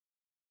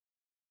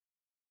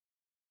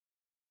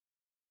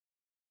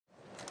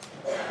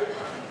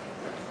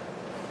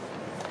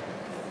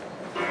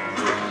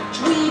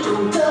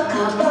don't talk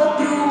about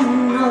Bruno,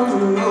 no,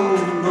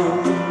 no,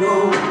 no.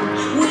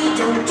 We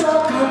don't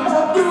talk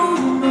about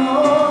Bruno.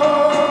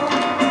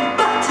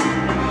 But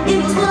it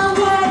was one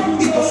wedding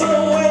day. It was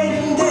one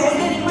wedding day.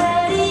 Getting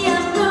ready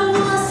and there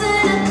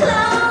wasn't a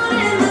cloud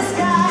in the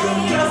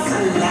sky. Just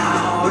a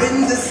cloud in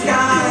the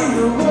sky.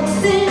 Bruno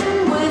walks in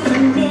with a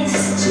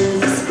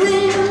mischievous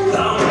grin.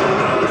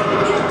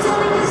 You're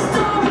telling the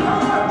story,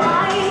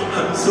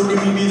 alright. So can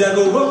we be that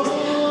go up?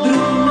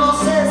 Bruno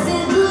says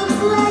it looks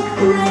like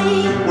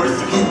rain. Where's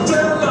the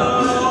guitar?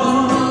 In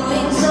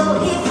doing so,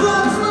 he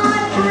floods my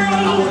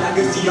brain. I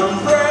can see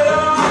umbrella.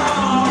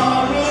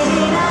 Buried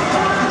in a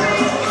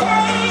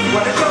hurricane.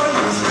 What a gun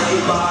you stay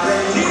by the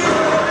new.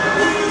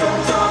 We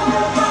don't talk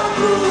about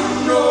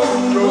Bruno,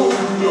 no,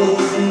 no,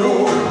 no.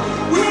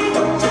 We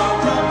don't talk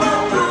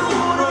about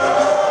Bruno.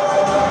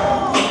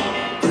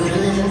 Bruno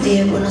live in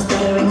fear when I'm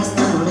stuttering and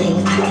stumbling.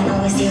 I can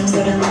always hear him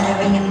sort of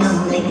muttering and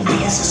mumbling. I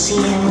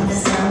associate him with the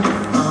sound of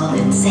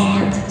falling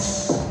sand.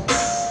 It's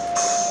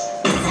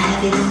a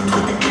heavy lift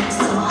with the kick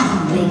so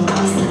humbling.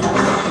 We see the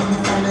blood in the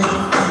family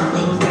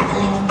fumbling,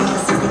 rattling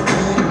promises they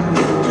couldn't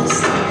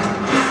understand.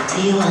 Do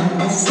you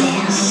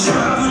understand?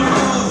 Shove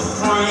your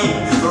frame,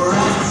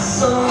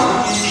 rats on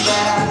his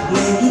back.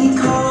 When he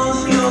calls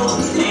your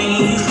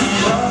name,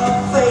 your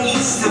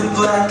face to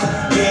black.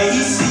 Yeah, he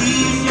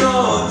sees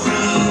your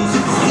dreams.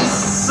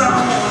 This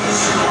on the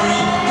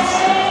screens.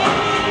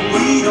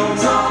 We don't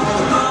talk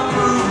about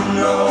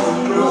Bruno,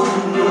 no,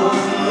 no,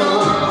 no.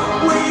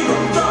 We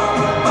don't talk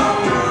about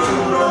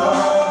Bruno.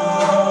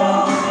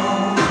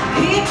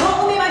 He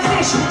told me my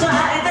fish would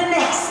die the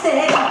next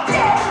day.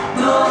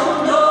 No,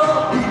 no.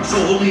 He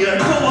told me I'd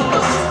go up,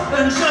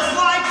 and just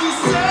like he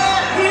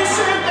said, he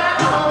said that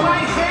all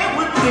my hair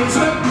would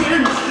disappear.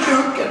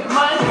 Look at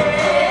my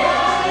hair.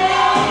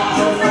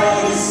 Your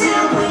friend is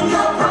sealed when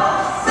your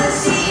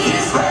prophecy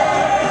is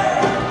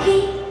read. He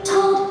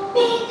told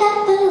me that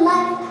the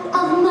life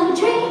of my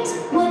dreams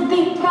would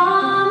be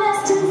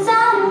promised and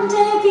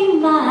someday be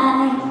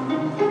mine.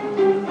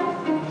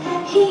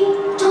 He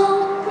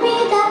told me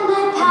that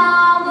my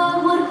power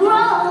would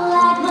grow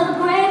like the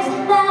grapes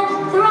that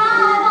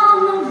thrive on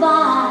the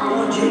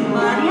vine. He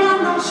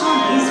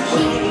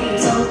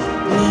told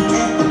me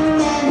that the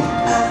man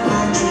of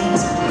my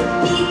dreams would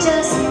be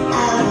just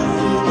out of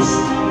reach.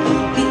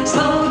 He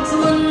told to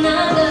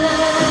another,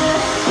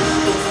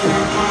 it's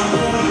like I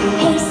hear him,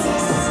 hey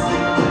sis,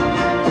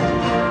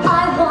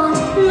 I want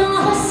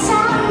not a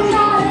sound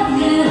out of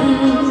you.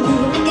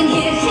 I can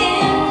hear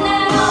him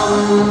now.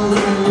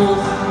 Bruno,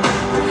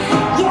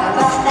 yeah,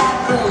 about that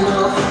Bruno.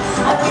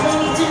 I really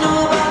need to know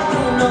about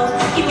Bruno.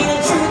 Give me the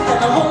truth and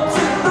the whole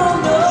truth,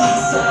 Bruno.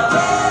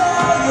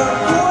 Your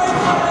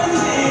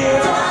boyfriend's here.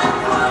 Time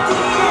for the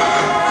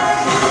end.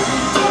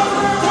 Take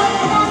my way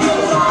and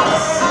take my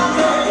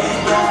someday.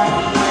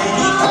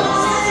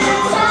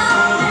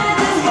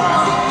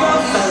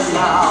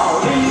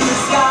 Loud in the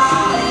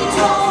sky. He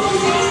told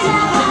me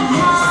that my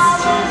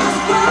power was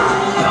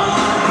growing.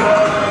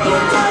 You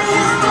tell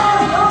your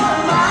story,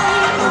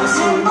 alright.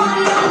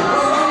 Somebody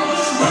knows.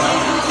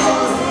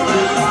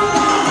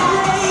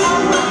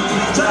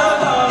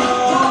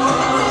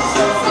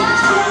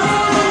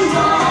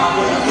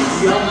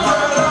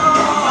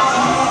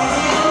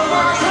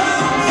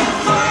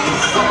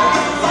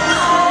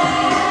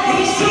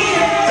 He's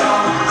here.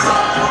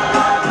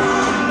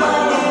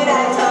 What did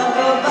I talk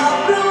about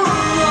Bruno?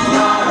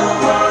 Not a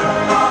word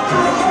about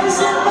the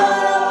person but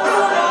a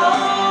Bruno.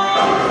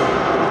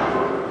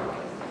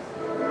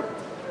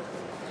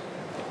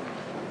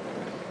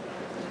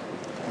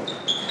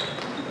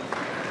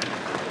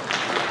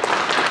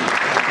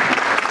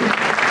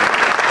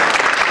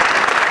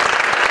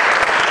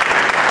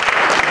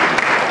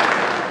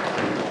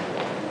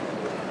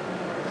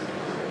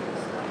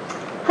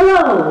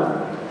 Hello.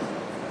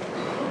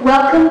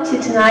 Welcome to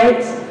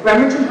tonight's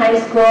Bremerton High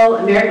School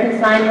American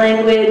Sign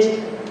Language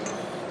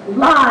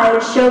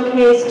Live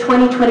Showcase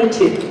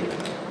 2022.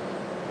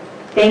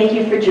 Thank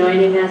you for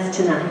joining us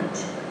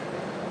tonight.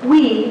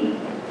 We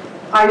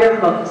are your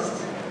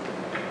hosts.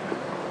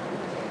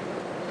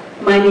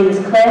 My name is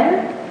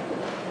Claire.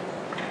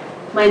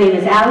 My name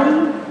is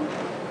Allie.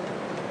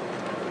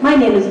 My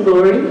name is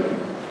Lori.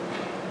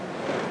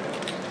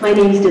 My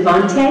name is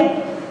Devante.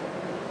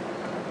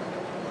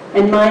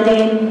 And my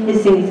name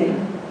is Zing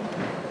Zing.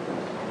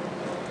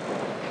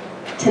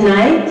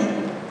 Tonight,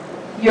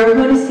 you're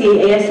going to see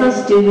ASL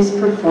students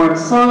perform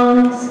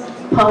songs,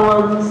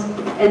 poems,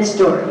 and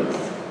stories.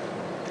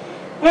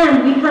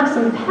 And we have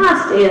some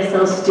past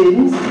ASL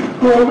students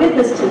who are with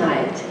us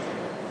tonight.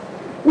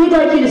 We'd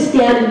like you to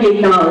stand and be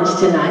acknowledged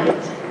tonight.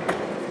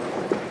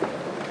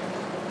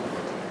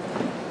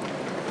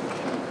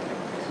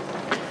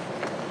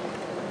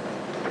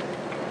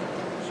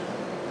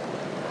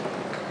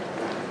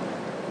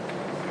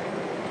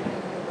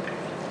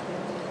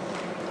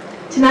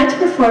 Tonight's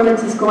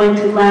performance is going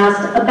to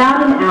last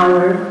about an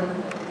hour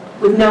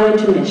with no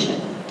intermission.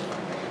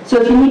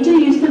 So if you need to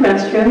use the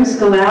restrooms,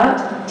 go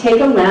out,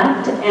 take a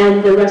left,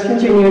 and the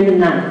restrooms are near the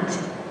night.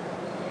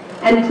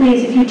 And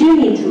please, if you do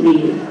need to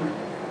leave,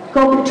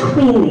 go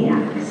between the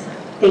acts.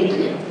 Thank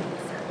you.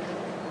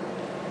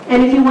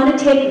 And if you want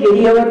to take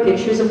video or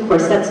pictures, of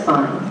course, that's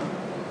fine.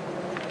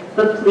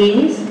 But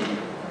please,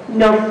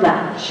 no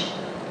flash.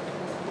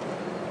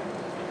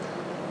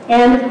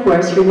 And of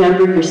course,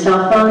 remember your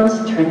cell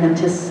phones, turn them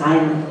to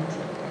silent.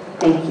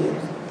 Thank you.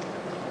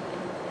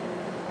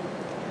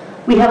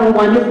 We have a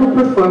wonderful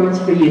performance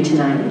for you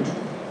tonight.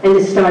 And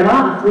to start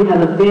off, we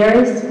have a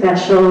very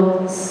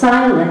special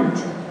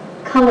silent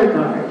color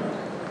guard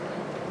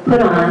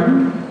put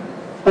on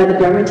by the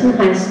Bremerton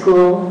High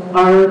School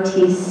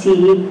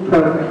ROTC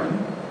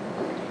program.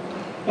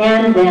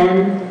 And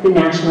then the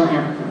national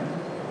anthem.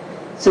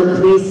 So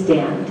please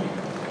stand.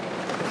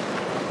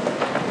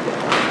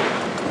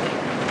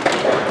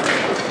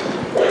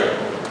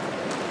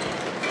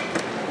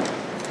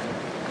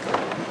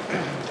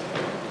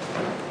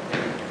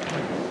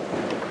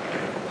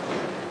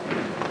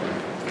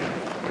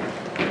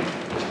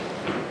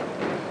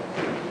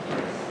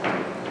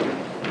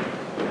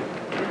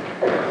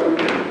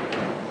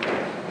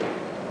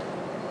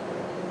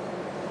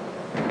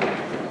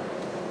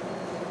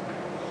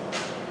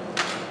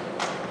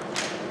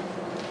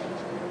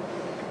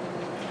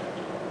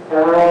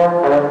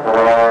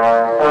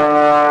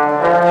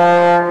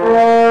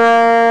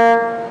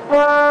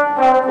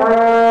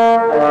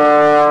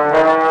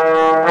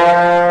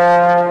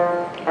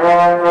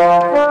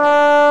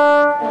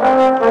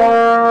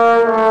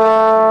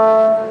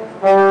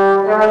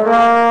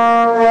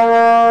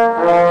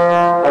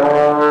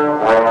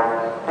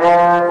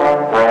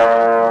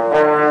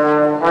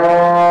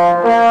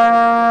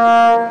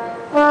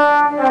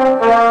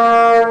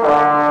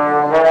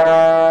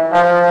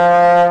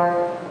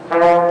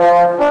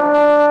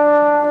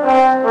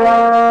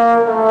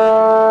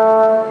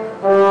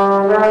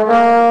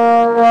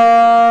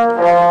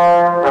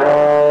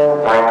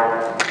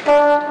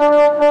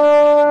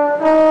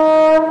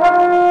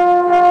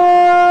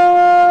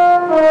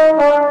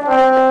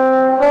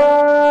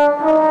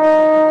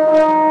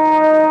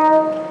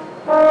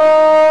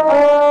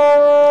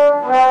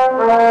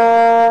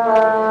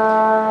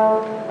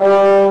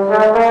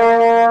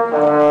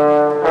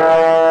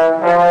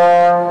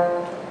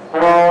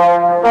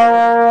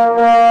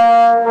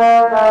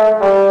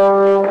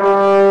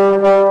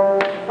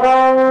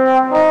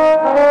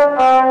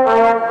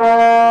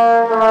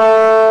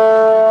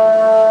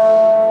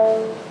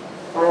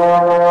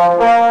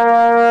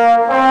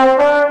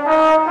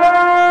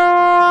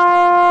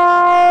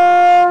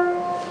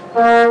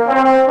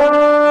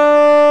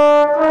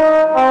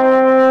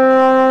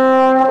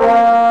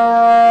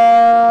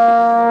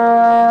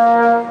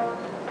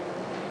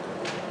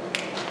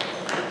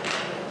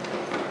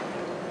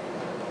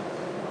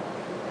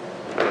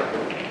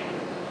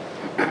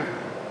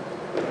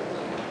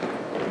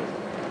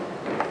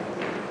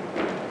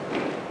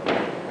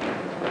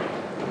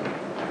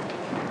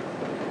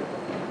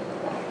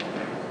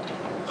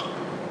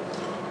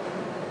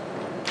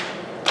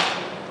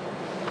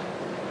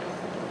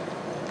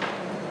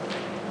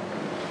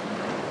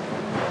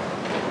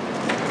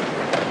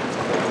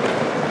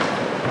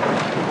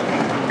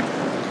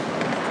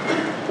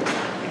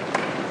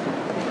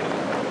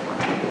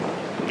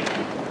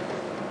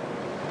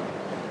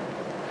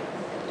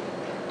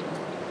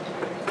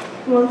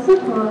 Once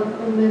upon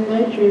a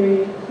midnight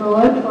dreary, while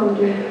I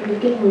pondered,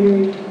 weak and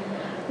weary,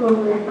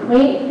 over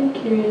quaint and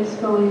curious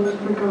spelling of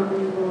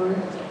forgotten lore.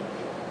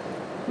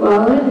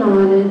 While I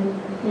nodded,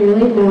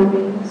 nearly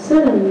napping,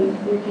 suddenly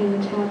there came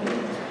a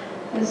tapping,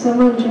 as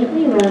someone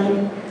gently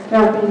rapping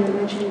at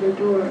my chamber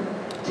door.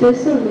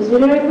 "'Tis some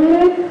visitor," I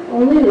muttered,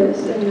 "only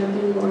this and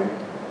nothing more."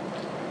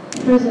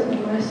 Presently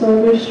my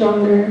soul grew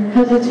stronger,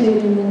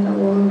 hesitating and no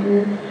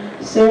longer.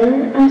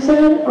 "Sir," I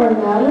said, "or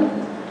madam,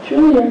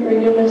 truly your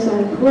forgiveness I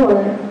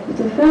implore, but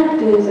the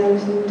fact is I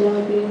was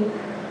doubting,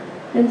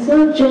 and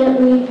so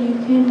gently you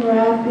came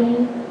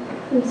rapping,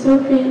 and so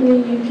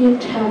faintly you came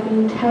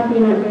tapping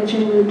at my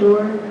chamber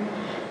door,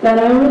 that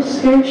I was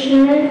scarce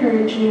sure I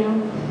heard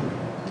you."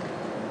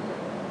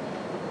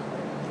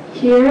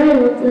 Here I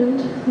opened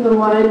the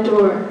wide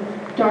door,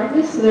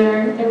 darkness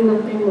there and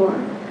nothing more.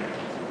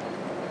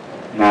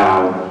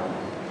 Now,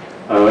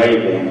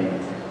 awaken,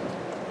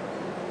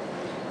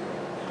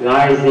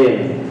 lies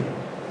in,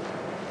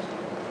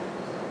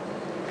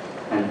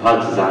 and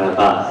punches on the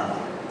bust.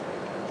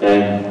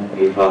 Then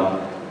we from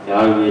the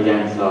ugly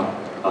dancer,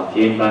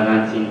 perfumed by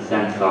 19th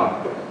century,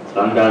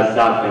 swung down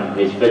sapling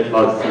which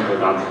footfalls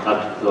singled on the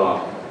touch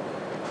floor.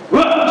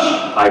 "Wretch!"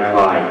 I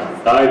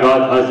cried, "thy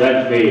God has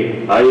sent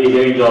thee, by these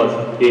angels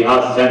he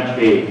has sent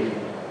thee."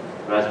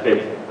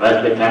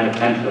 Respite and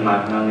attention to my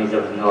memories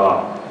of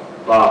Noah.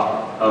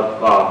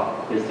 Far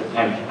is the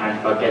pinch, and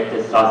forget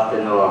the sauce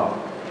the Noah.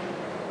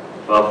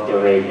 Quoth the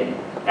raven,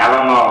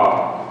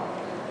 "Nevermore."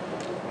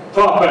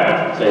 "Prophet,"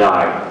 said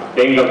I,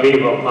 "being a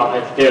feeble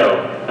prophet still,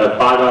 the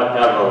father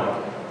devil,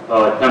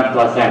 for a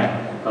Templar sent,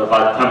 of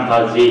our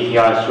Templar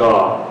Ezekiel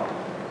shore.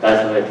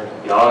 Desolate,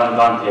 the all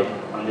undaunted,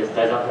 on this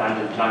desert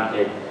land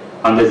enchanted,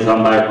 on this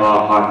home by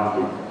far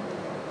haunted.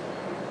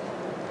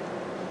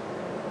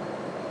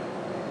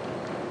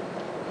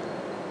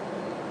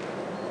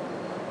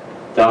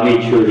 Tommy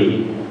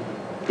Trudy.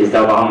 Is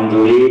that one in the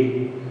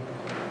lead?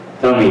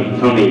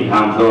 Tommy,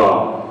 I'm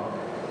floor.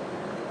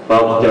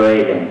 Bob the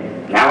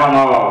Raven.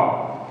 Nevermore.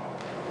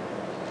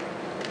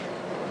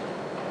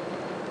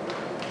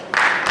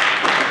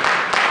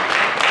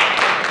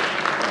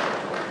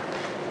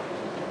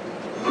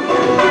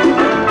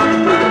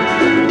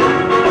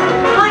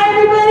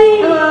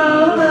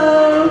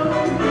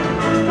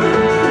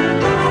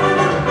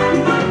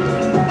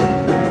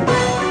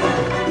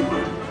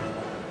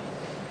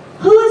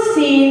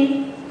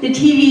 The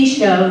TV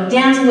show,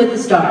 Dancing with the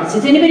Stars.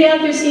 Has anybody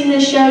out there seen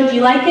this show? Do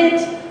you like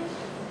it?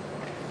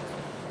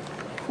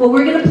 Well,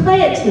 we're going to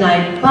play it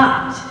tonight,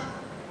 but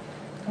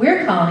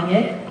we're calling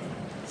it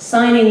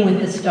Signing with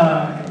the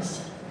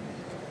Stars.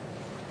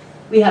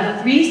 We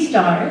have 3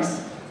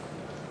 stars,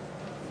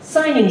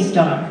 signing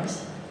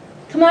stars.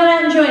 Come on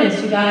out and join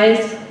us, you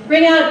guys.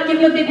 Bring out,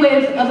 give them a big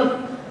wave of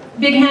a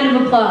big hand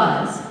of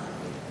applause.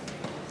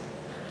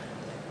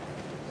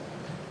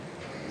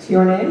 What's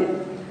your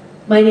name?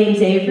 My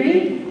name's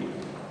Avery.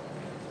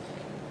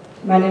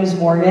 My name is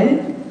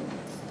Morgan.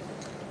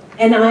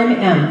 And I'm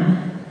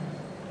M.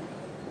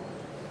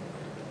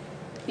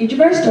 Each of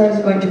our stars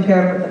is going to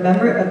pair up with a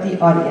member of the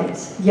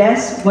audience.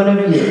 Yes, one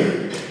of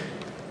you.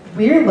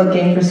 We are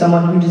looking for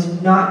someone who does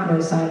not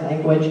know sign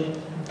language,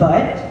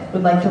 but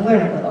would like to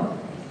learn a little.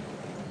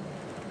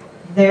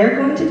 They're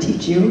going to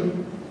teach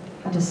you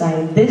how to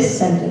sign this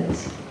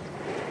sentence.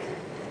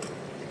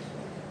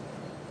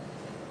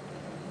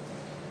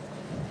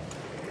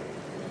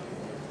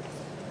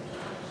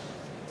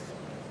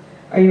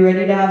 Are you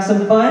ready to have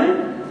some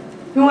fun?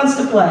 Who wants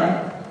to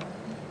play?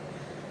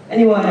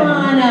 Anyone? Come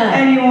on up.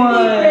 Anyone?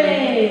 Be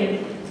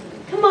brave.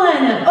 Come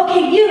on up.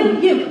 Okay,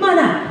 you, come on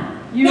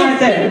up. You right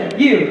there.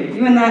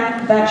 You in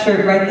that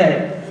shirt right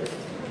there.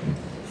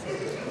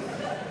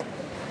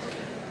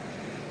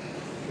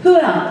 Who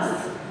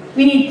else?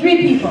 We need 3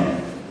 people.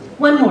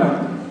 One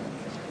more.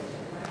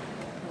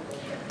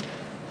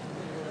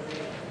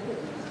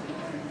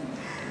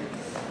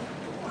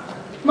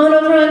 Come on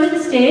over onto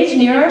the stage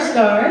near our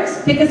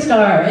stars. Pick a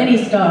star, any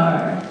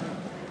star.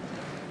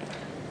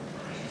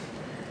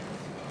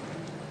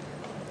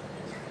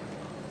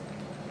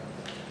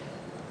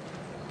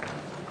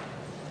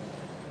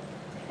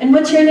 And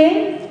what's your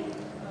name?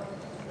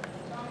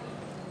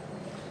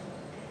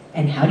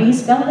 And how do you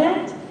spell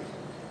that?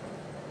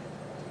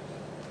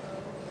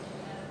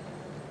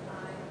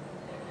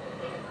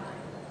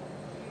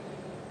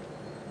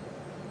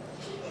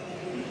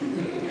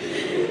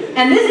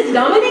 And this is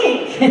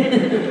Dominique.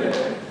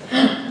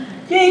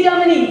 Yay,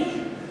 Dominique.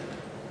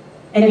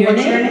 And your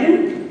what's name? your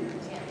name?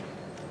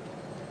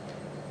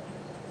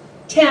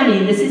 Tammy.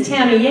 This is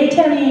Tammy. Yay,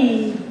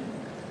 Tammy.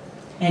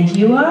 And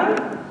you are?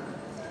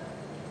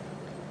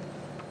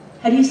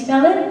 How do you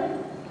spell it?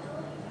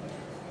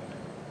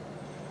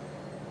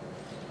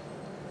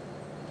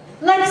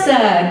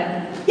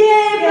 Lexa.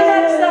 Yay for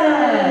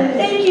Lexa.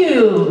 Thank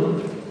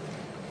you.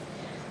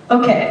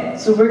 Okay,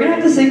 so we're gonna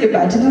have to say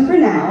goodbye to them for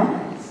now.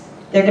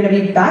 They're gonna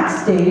be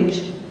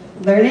backstage,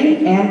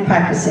 learning and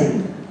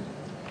practicing.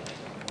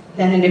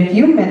 Then in a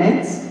few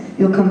minutes,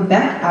 you'll come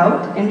back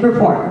out and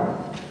perform.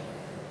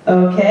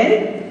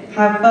 Okay?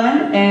 Have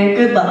fun and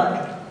good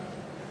luck.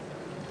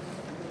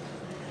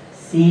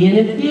 See you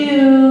in a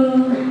few.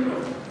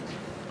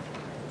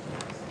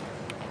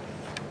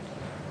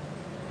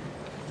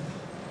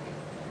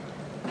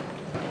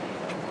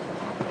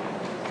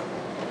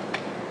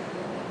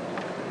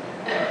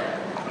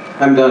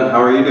 I'm done.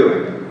 How are you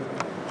doing?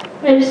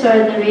 I just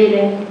started the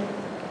reading.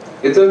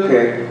 It's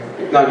okay.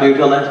 Not due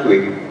till next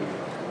week.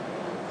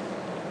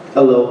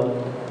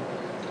 Hello.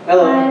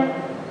 Hello. Hi.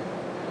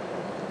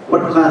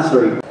 What class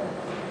are you?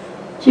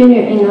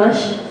 Junior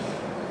English.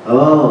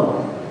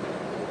 Oh,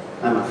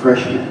 I'm a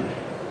freshman.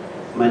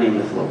 My name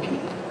is Loki.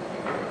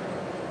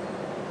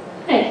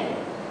 Hey.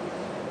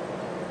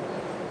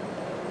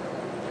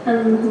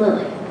 I'm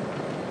Lily.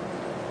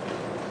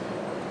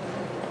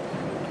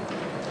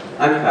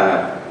 I'm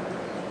Kyle.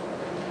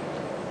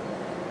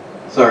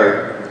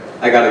 Sorry,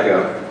 I gotta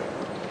go.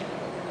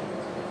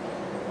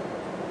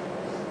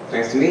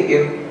 Nice to meet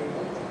you.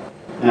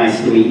 Nice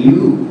to meet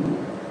you.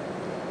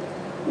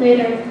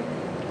 Later.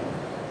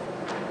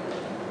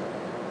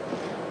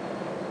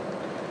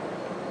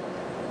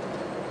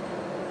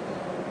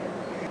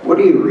 What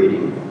are you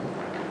reading?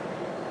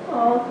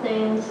 All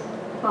things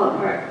fall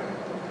apart.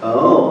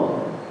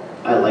 Oh,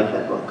 I like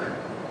that book.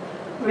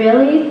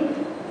 Really?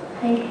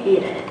 I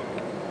hate it.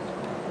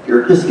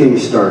 You're just getting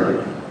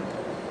started.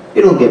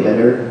 It'll get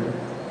better.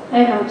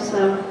 I hope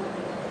so.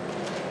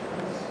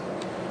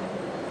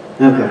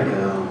 I've gotta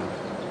go.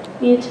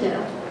 Me too.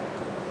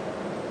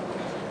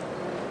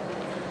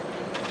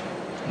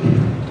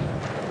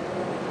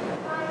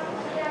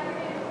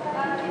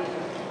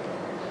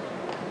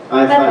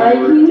 I I thought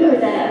you were you deaf. were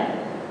there.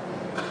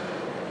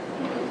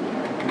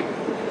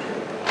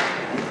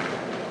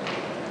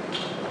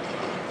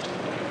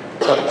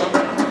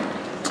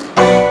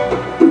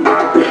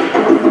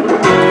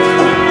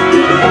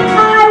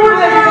 Hi, we're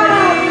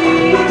back!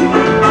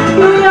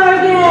 Here we are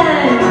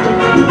again.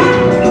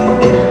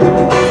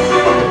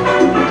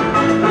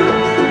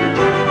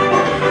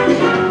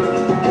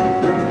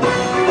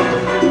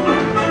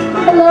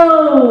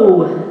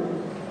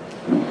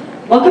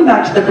 welcome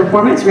back to the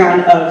performance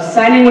round of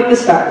Signing with the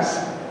Stars.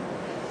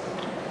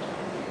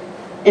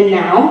 And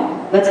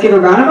now, let's give a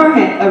round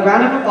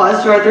of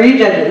applause to our 3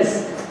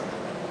 judges.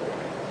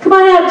 Come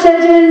on out,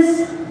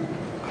 judges.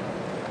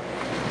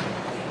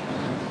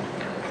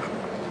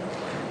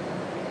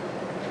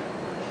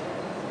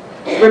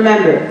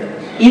 Remember,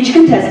 each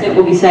contestant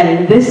will be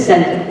signing this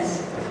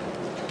sentence.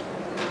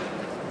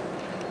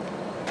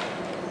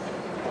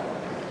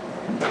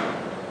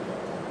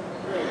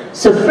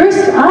 So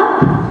first up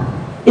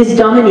is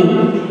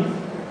Dominique.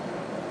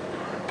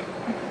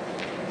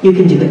 You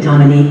can do it,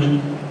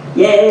 Dominique.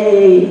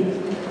 Yay!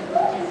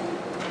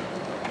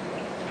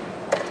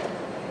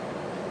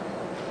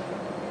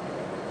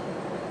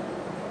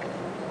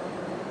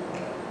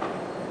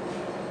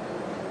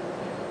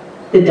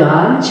 The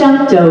dog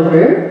jumped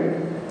over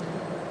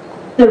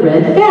the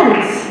red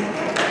fence.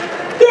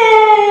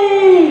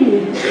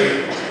 Yay!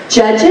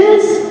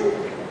 Judges,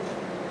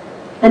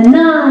 a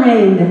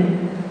 9,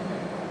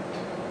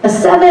 a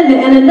 7,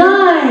 and a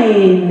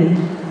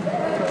 9.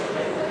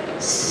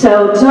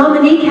 So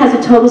Dominique has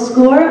a total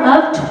score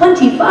of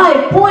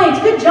 25 points.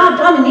 Good job,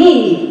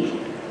 Dominique.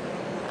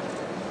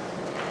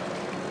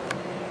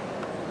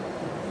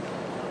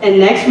 And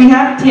next we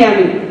have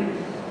Tammy.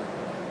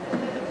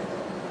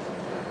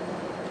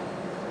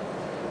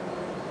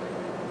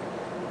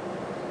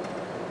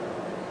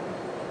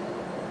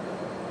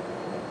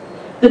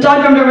 The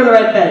dog jumped over the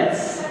red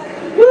fence.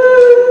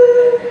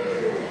 Woo!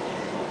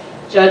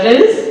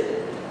 Judges,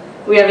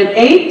 we have an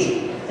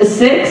 8, a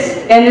 6,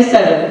 and a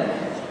 7.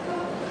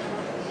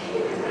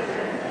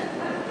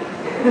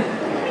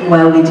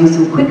 While we do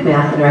some quick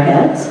math in our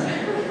heads.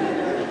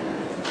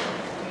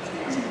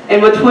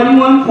 And with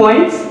 21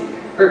 points,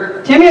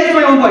 Tammy has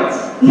 21 points.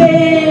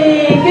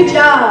 Yay, good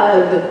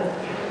job.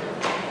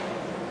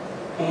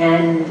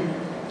 And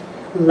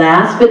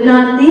last but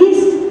not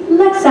least,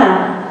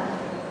 Lexa.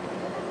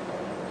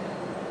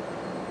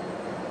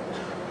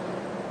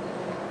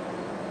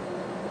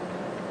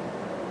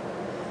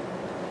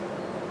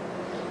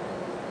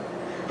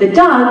 The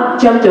dog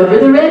jumped over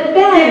the red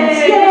fence.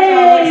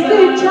 Yay!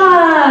 Good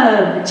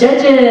job!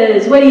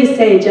 Judges, what do you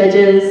say,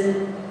 judges?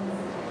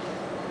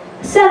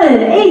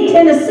 7, 8,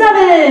 and a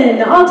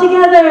 7 all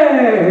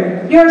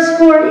together. Your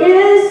score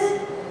is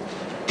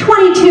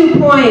 22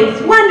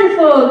 points.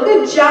 Wonderful,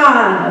 good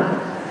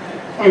job.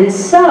 And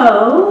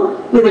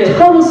so, with a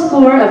total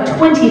score of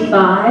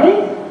 25,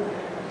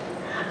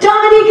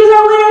 Dominique is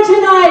our winner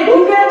tonight.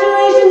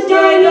 Congratulations,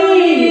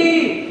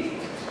 Dominique.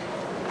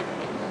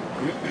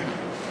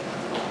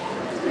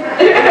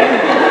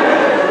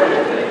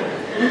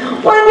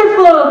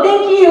 Wonderful.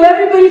 Thank you,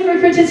 everybody, for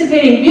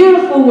participating.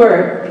 Beautiful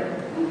work.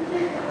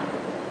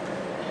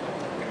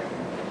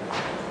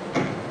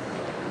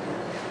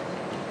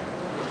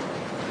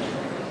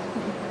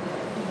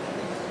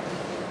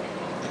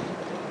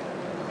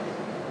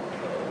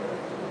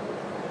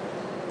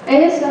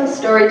 ASL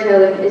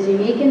storytelling is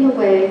unique in the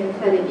way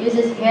that it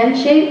uses hand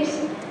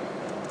shapes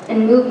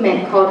and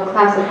movement called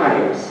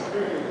classifiers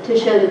to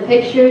show the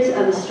pictures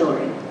of a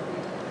story.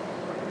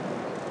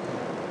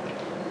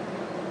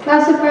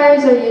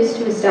 Classifiers are used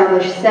to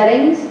establish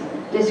settings,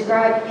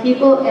 describe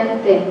people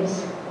and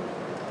things,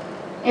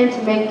 and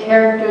to make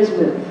characters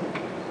move.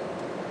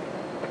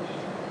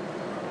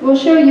 We'll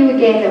show you a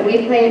game that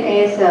we play in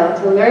ASL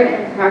to learn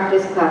and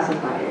practice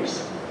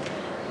classifiers.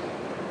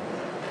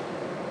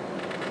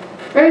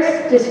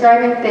 First,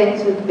 describing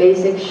things with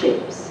basic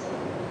shapes.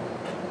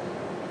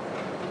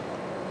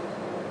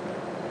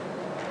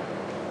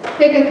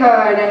 Pick a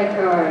card, any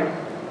card.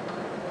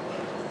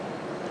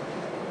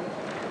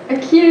 A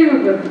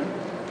cube.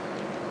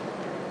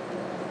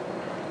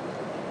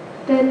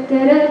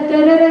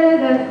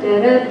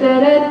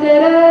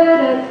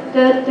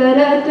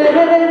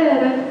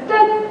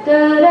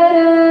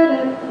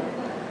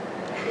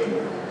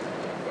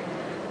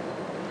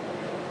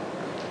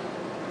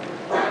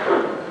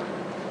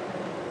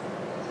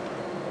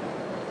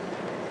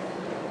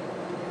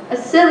 A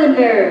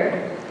cylinder.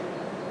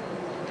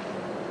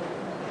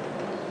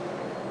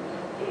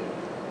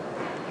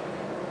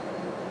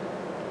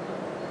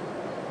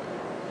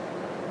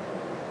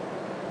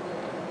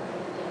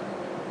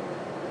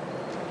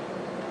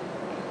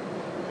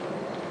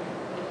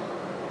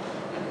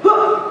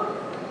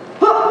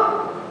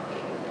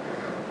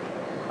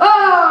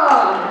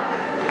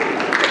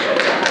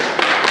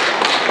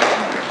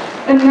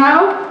 And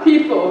now,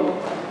 people.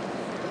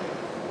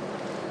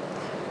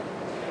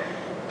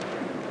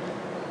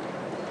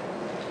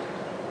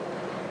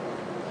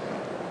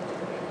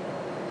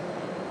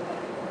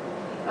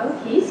 Oh,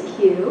 he's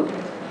cute.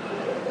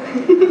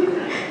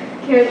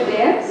 Care to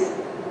dance?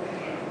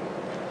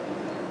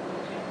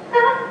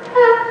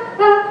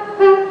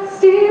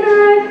 Stay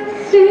alive,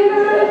 stay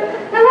alive.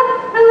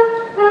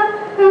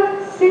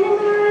 Stay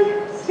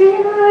alive, stay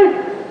alive.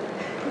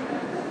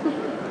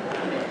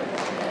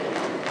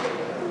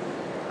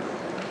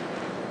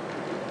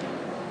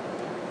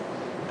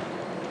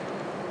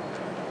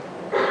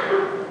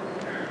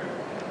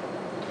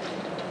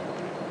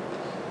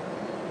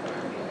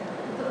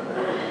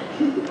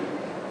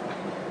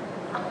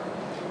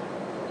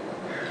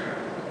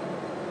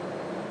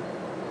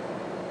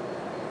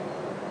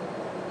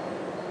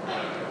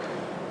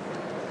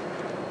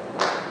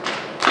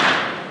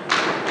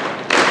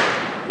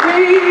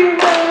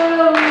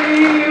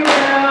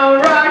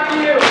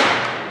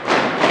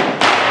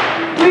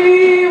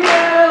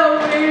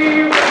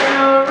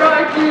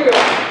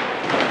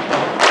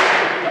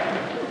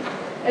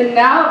 And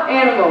now,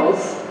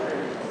 animals.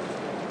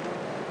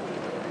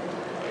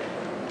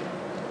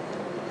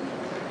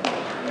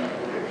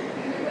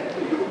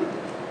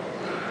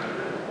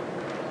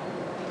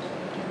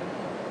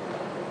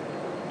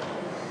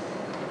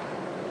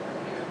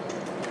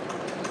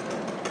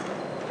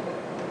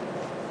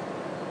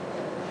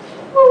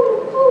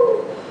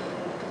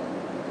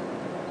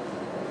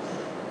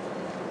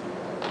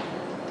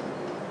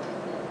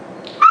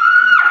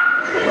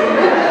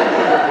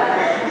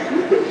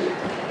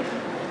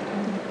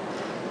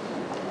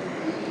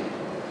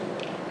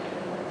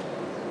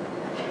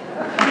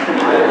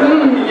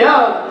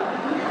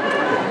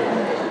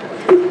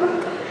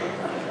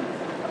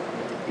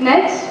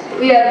 Next,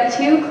 we have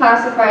 2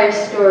 classifier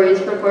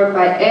stories performed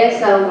by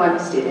ASL 1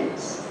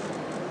 students.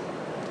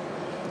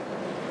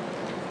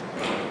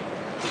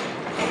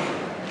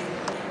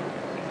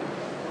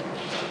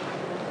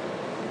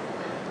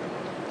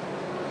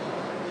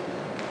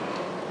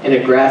 In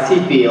a grassy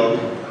field,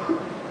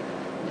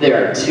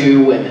 there are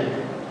 2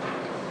 women.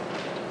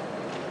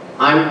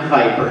 I'm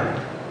Viper.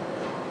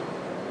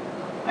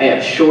 I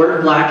have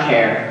short black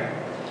hair.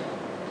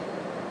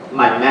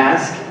 My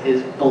mask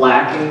is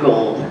black and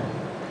gold.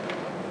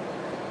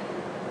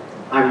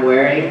 I'm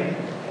wearing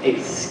a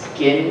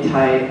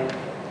skin-tight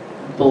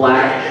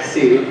black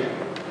suit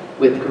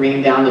with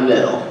green down the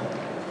middle.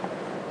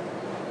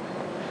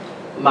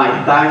 My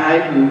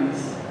thigh-high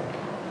boots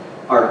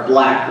are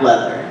black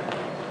leather.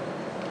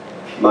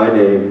 My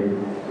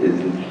name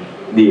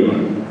is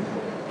Neon.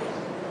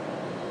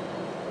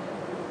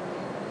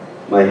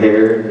 My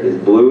hair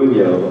is blue and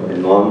yellow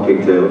and long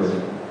pigtails.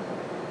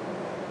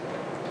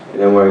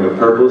 And I'm wearing a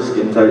purple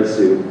skin-tight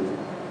suit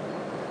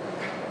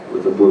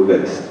with a blue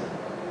vest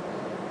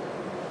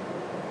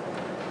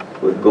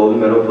with golden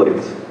metal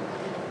plates.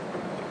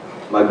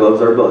 My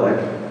gloves are black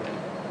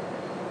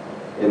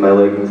and my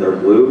leggings are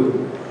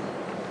blue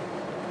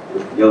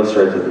with yellow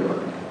stripes at the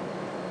bottom.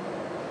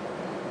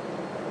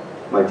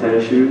 My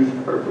tennis shoes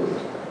are blue.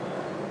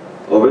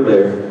 Over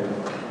there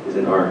is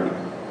an army.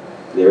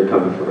 They are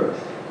coming for us.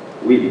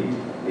 We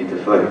need to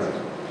fight.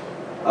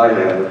 I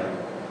have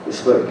the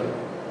spike.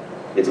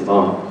 It's a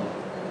bomb.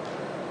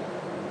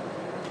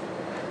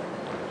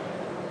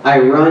 I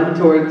run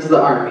towards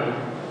the army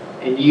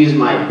and use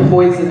my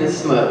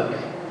poisonous smoke.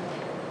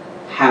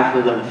 Half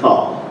of them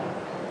fall.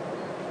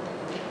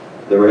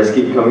 The rest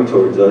keep coming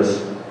towards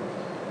us.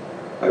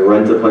 I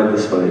run to plant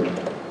the spike.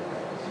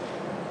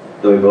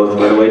 Then we both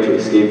run away to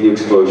escape the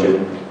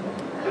explosion.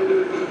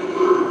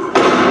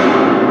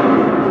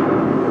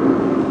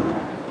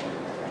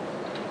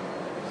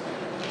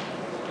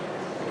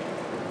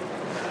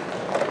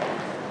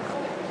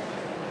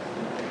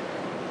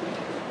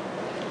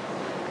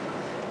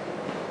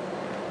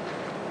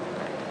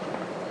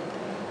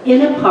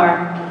 In a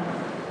park,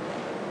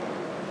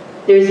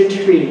 there's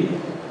a tree.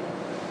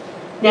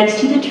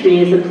 Next to the tree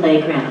is a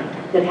playground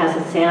that has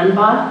a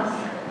sandbox,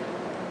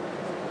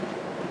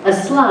 a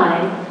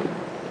slide,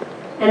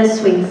 and a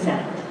swing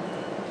set.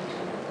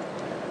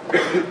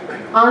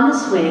 On the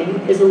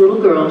swing is a little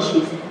girl.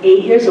 She's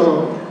 8 years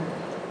old,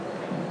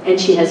 and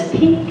she has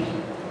pink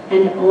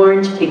and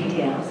orange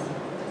pigtails.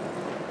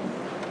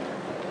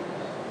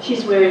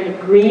 She's wearing a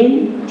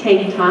green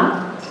tank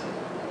top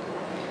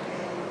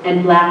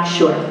and black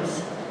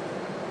shorts.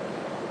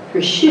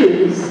 Her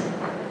shoes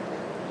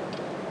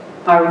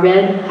are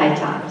red high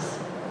tops.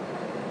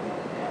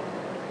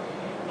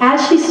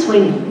 As she's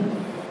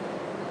swinging,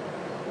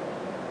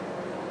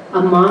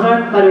 a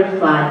monarch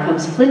butterfly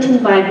comes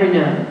flitting by her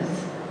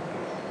nose.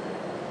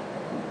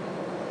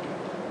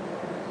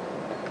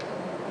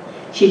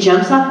 She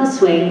jumps off the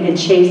swing and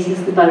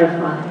chases the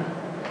butterfly.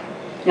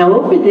 Now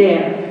over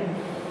there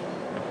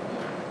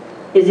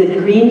is a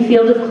green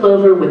field of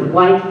clover with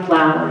white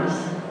flowers.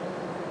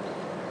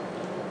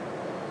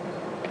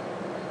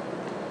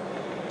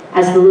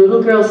 As the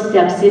little girl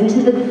steps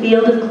into the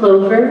field of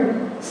clover,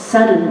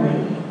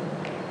 suddenly,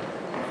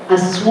 a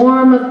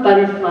swarm of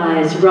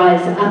butterflies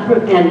rise up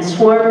and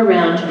swarm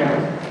around her.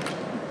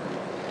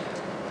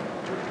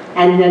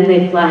 And then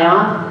they fly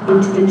off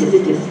into the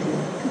distance.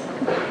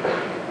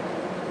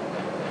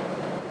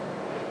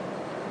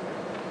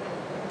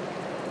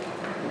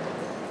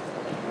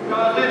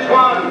 Cause it's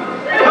 1,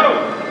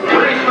 2,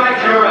 3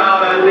 strikes, you're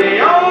out of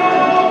the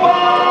old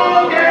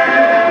ball game.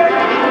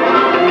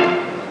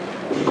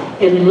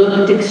 It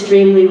looked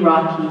extremely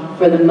rocky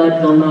for the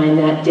Mudville 9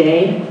 that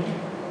day.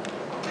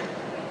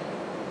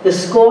 The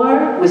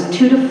score was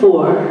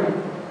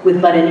 2-4,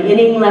 with but an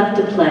inning left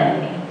to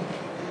play.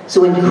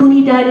 So when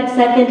Cooney died at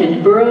second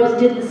and Burroughs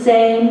did the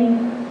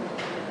same,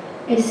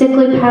 A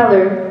sickly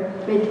pallor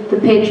greeted the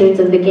patrons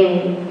of the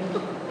game,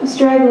 A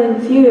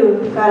straggling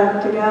few got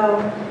up to go.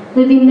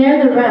 leaving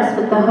there the rest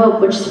with the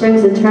hope which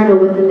springs eternal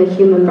within the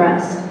human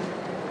breast.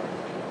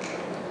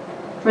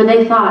 For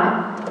they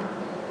thought,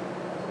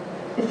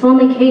 if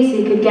only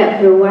Casey could get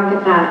through a whack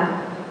at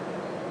that.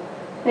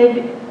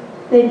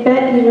 They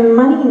bet even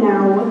money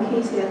now with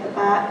Casey at the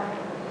bat.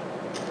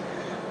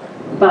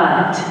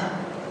 but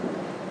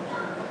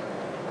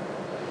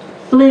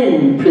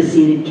Flynn,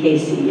 proceeded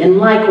Casey, and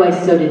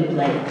likewise so did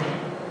Blake.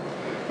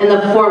 And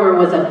the former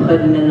was a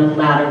puddin' and the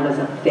latter was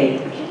a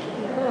fake.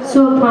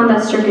 So upon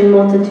that stricken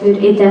multitude,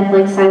 a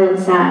death-like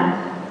silence sat.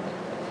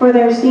 For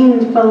there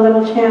seemed but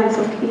little chance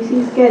of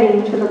Casey's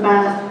getting to the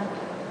bat.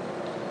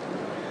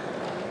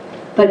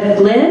 But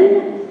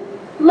Flynn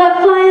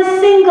let fly a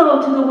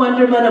single to the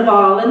wonderment of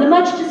all, and the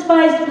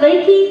much-despised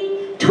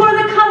Blakey tore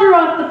the cover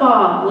off the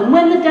ball. And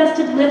when the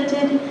dust had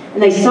lifted,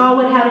 and they saw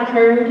what had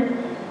occurred,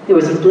 there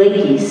was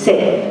Blakey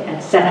safe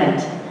at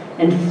second,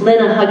 and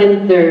Flynn a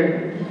hugging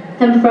third.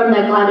 Then from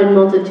that gladdened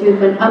multitude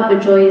went up a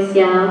joyous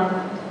yell.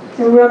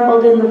 It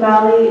rumbled in the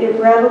valley, it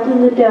rattled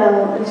in the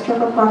dell, it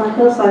struck upon the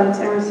hillsides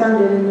and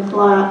resounded in the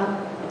flat.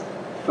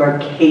 For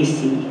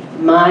Casey,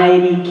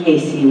 mighty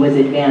Casey, was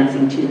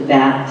advancing to the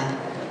bat.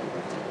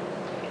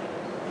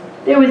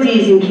 There was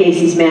ease in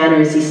Casey's manner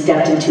as he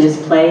stepped into his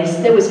place.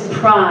 There was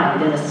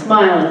pride and a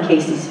smile on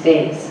Casey's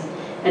face.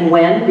 And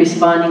when,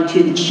 responding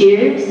to the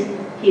cheers,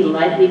 he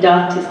lightly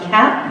doffed his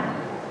cap,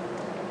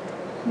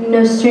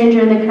 no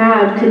stranger in the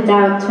crowd could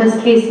doubt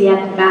 'twas Casey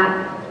at the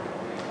bat.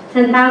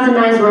 10,000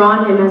 eyes were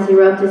on him as he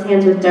rubbed his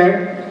hands with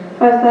dirt.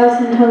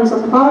 5,000 tongues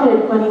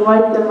applauded when he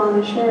wiped them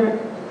on his shirt.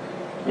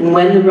 And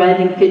when the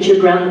writhing pitcher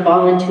ground the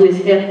ball into his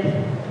hip,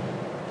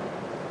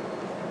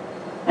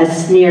 a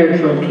sneer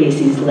curled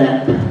Casey's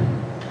lip.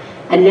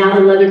 And now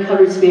the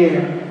leather-covered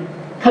sphere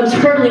comes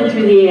hurtling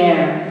through the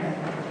air.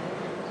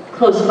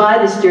 Close by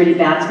the sturdy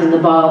batsman, the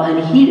ball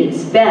unheeded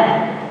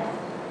sped.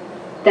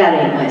 That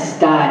ain't my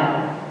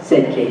style,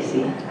 said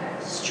Casey.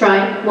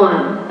 Strike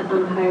one, the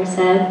umpire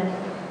said.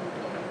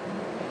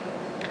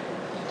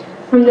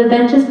 From the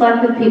benches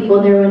black with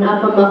people, there went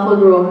up a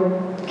muffled roar.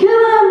 Kill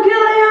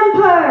the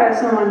umpire,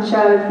 someone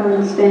shouted from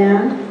the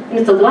stand. And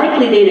it's a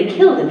likely they'd have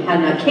killed him had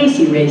not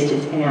Casey raised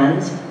his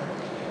hands.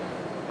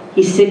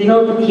 He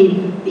signaled to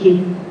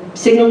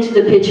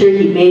the pitcher,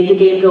 he bade the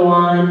game go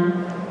on.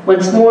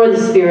 Once more the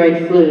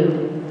spheroid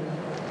flew,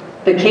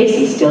 but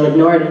Casey still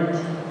ignored it.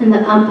 And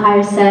the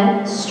umpire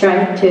said,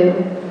 strike two.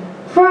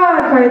 Fraud,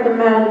 cried the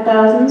mad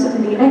thousands,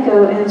 and the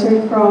echo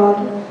answered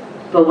fraud.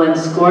 But one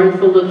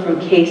scornful look from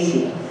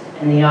Casey,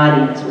 and the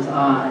audience was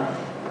awed.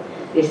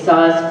 They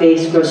saw his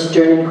face grow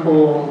stern and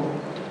cold.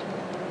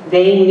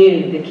 They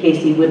knew that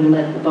Casey wouldn't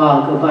let the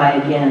ball go by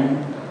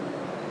again.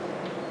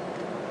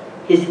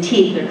 His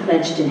teeth are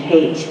clenched in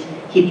hate.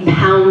 He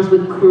pounds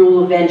with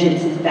cruel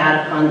vengeance his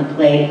bat upon the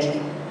plate.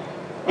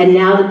 And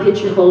now the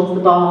pitcher holds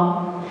the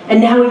ball.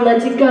 And now he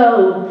lets it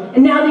go.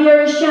 And now the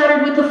air is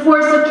shattered with the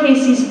force of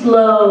Casey's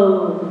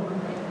blow.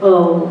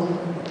 Oh,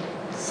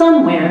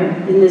 somewhere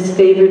in this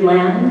favored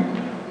land,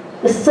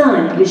 the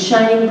sun is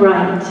shining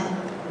bright.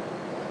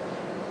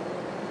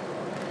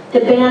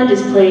 The band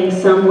is playing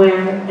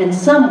somewhere, and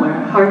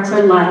somewhere hearts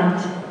are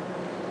light.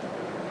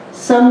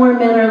 Somewhere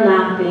men are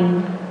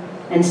laughing,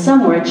 and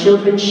somewhere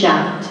children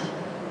shout.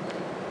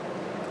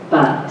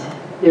 But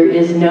there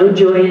is no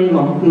joy in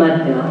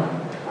Mudville.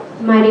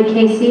 Mighty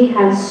Casey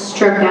has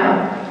struck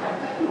out.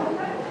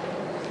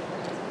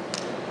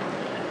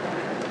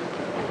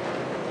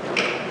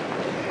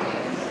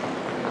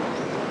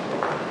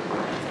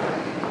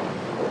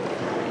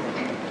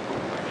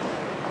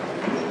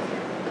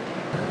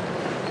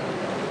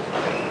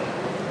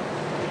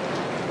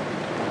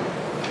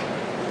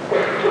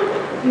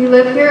 We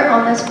live here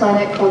on this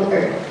planet called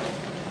Earth.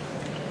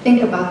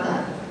 Think about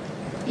that.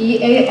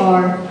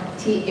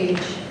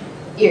 E-A-R-T-H,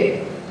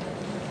 ear.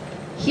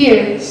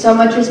 Here, so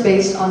much is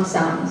based on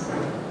sounds.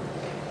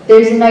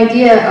 There's an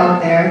idea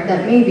out there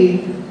that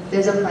maybe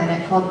there's a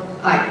planet called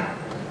I,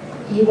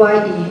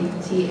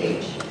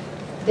 E-Y-E-T-H.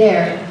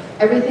 There,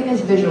 everything is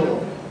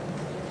visual.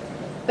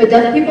 But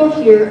deaf people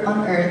here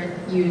on Earth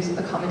use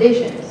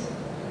accommodations.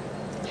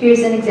 Here's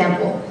an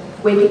example,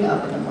 waking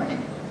up in the morning.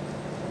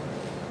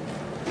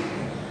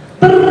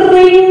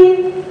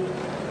 Bring.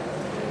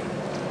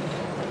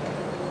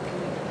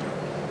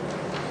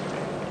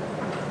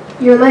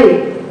 You're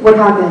late. What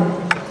happened?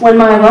 When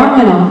my alarm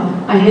went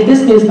off, I hit the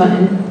snooze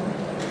button.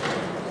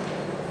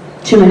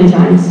 Too many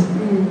times.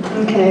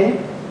 Okay.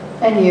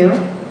 And you?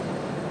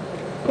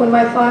 When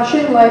my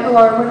flashing light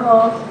alarm went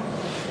off,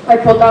 I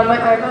pulled down my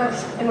eye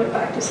mask and went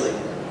back to sleep.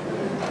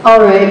 All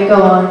right,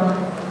 go on.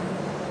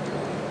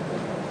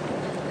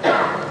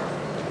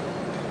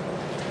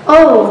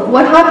 Oh,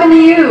 what happened to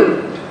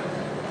you?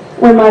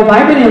 When my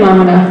vibrating alarm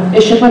went off,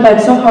 it shook my bed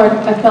so hard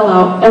I fell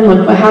out, and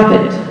look what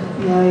happened.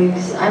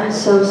 Yikes, I'm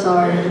so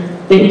sorry.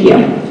 Thank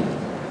you.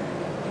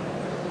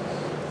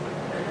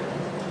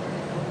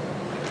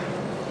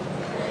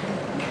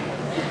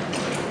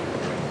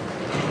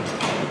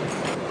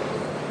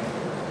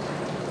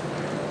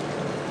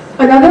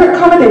 Another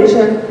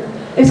accommodation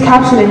is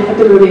captioning at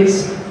the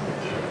movies.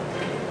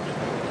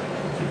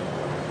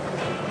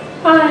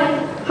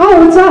 Hi. Hi,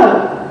 what's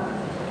up?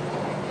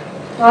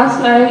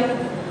 Last night,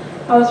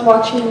 I was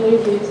watching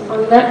movies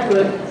on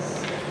Netflix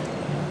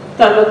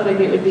that looked like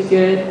it would be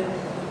good.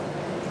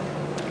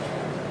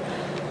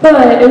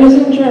 But it was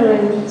in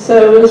German,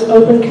 so it was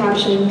open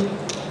captioned.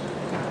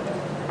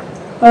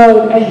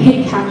 Oh, I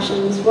hate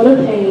captions. What a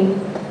pain.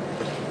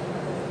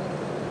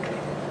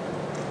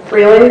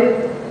 Really?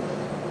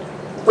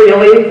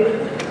 Really?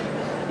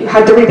 You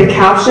had to read the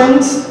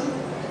captions?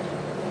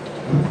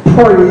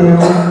 Poor you.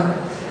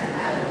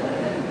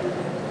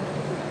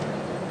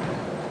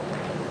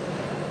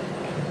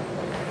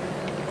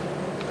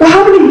 What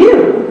happened to you?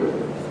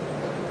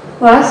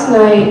 Last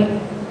night,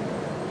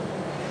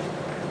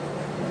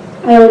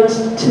 I went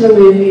to the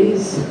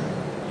movies.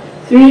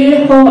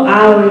 3 whole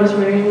hours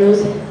wearing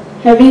those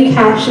heavy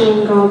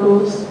captioning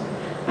goggles.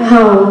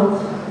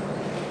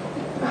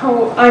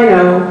 Oh, I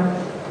know.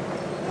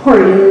 Poor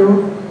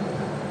you.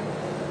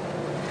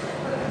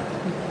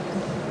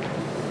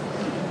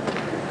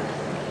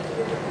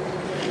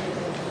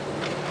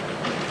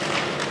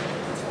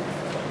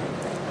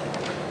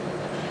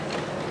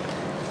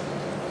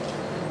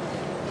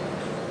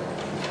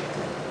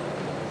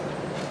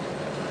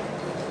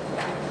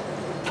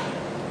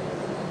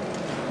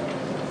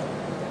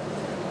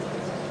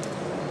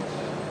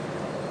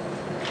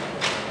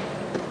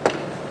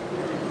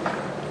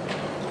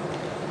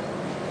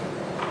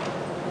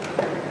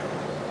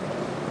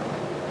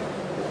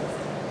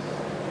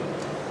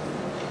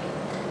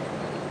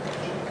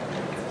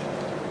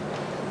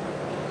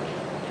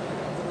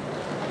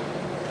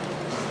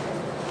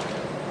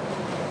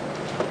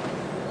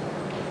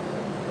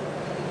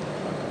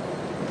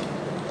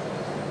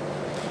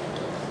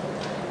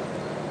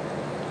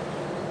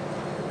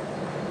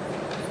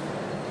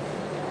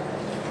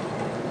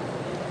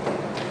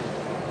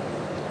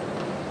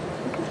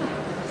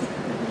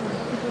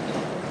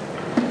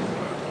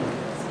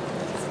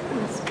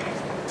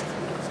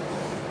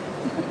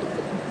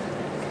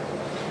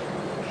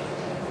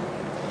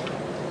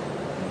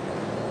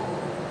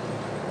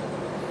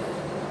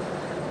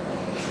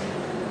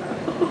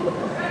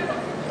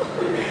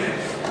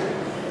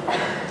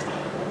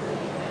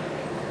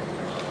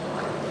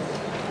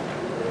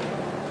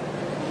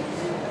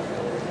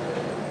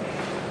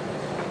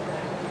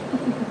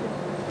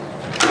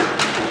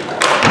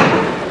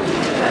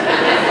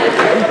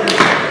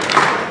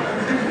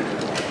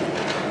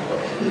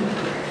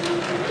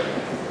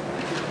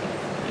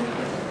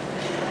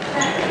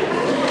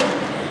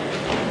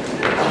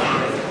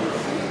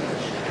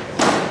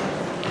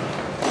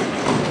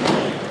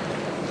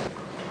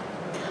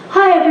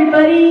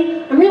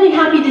 Everybody, I'm really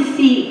happy to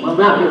see, well,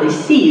 not really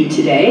see you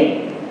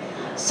today.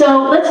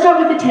 So let's start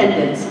with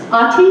attendance.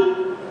 Ati?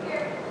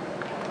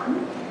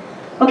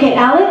 Okay,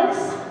 Alex?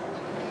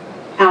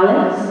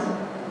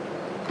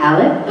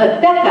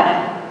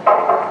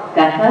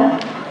 Becca?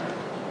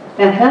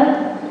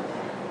 Becca?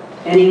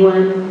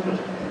 Anyone?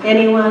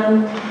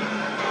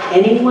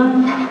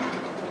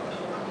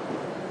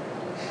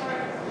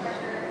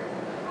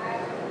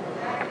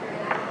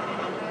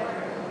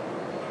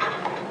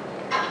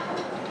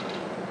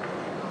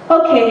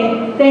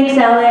 Okay, thanks,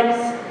 Alex.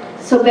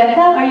 So Becca,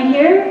 are you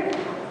here?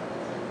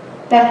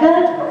 Becca?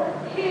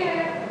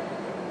 Here.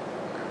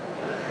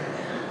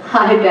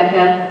 Hi,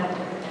 Becca.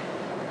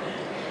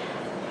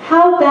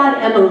 How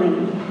about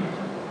Emily?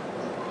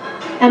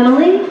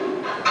 Emily?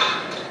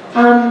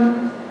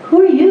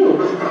 Who are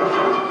you?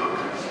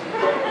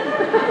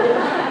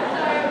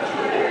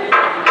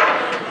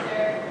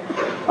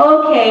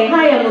 Okay,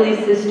 hi,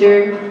 Emily's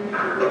sister.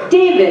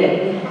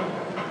 David?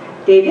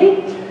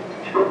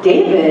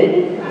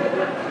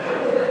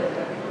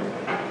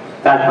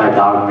 That's my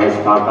dog, Miss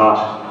Papa.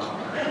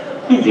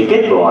 He's a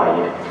good boy.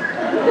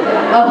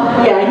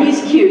 Oh, yeah,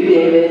 he's cute,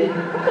 David.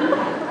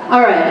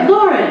 All right,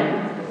 Lauren.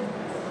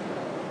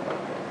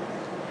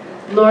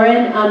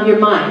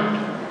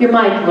 Your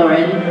mic,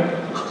 Lauren.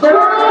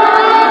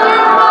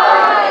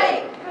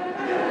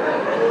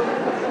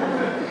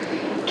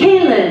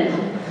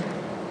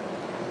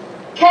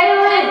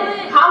 Kaylin,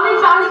 how many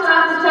times do I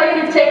have to tell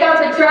you to take out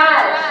the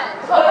trash?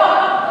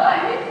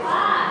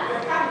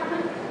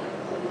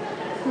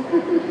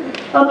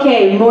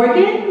 Okay,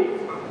 Morgan?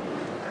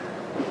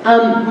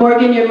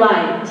 Morgan, your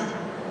light.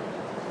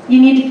 You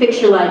need to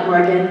fix your light,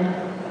 Morgan.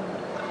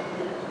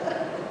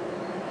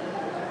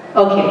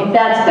 Okay,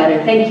 that's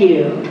better, thank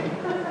you.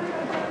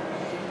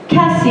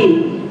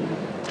 Cassie?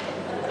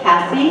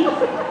 Cassie?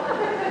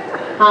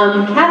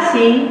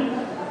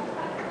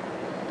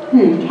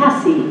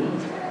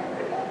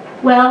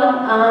 Well,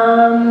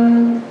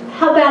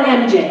 how about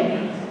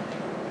MJ?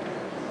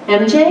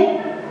 MJ?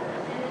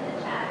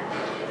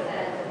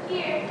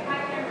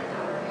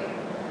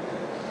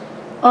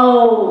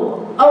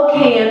 Oh,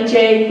 okay,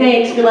 MJ,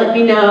 thanks for letting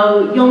me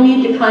know. You'll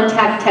need to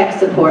contact tech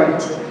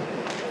support.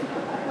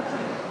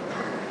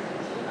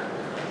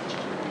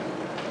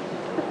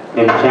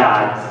 In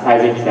chat,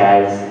 as it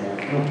says,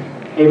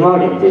 hey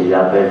Morgan, did you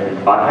have a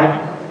fun?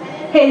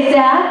 Hey,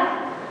 Zach?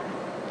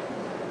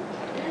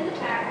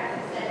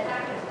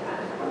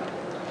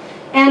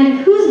 And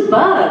who's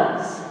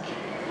Bugs?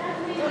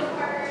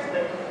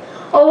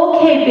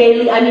 Okay,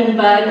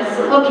 Bugs.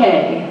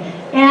 Okay.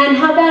 And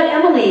how about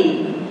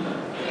Emily?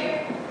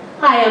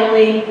 Hi,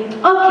 Emily.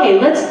 Okay,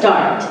 let's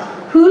start.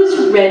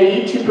 Who's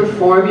ready to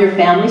perform your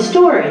family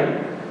story?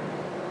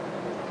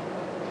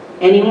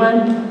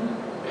 Anyone?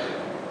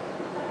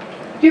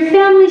 Your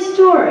family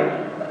story.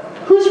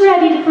 Who's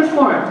ready to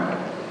perform?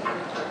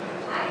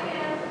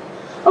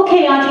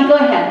 Okay, Auntie, go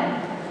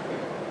ahead.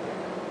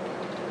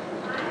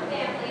 My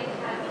family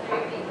has 3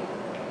 people.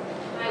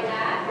 My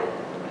dad,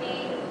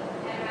 me,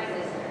 and my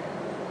sister.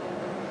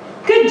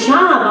 Good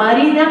job,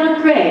 Auntie. That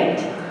looked great.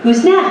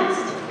 Who's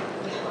next?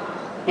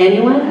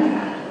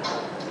 Anyone?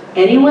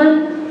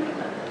 Anyone?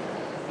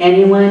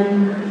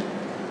 Anyone?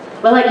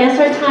 Well, I guess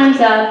our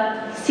time's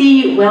up.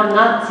 See you, well,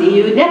 not see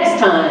you next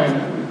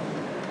time.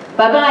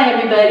 Bye-bye,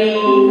 everybody.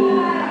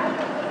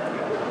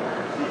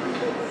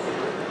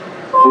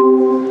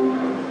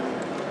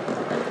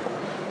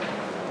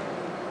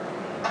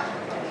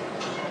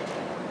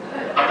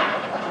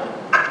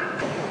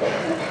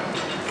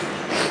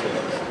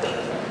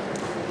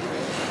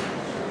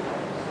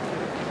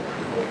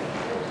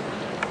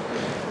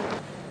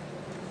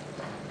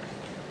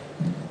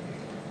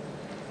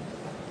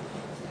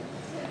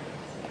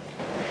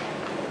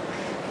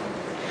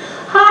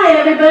 Hi,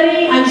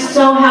 everybody. I'm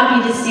so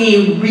happy to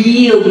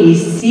really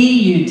see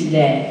you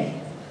today.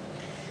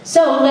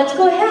 So let's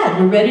go ahead.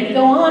 We're ready to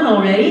go on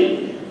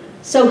already.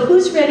 So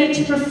who's ready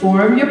to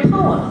perform your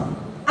poem?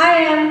 I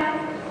am.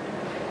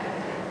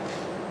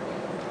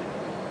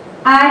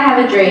 I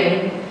have a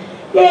dream.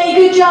 Yay,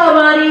 good job,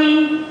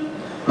 Audie.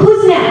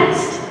 Who's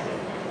next?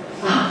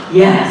 Oh,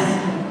 yes.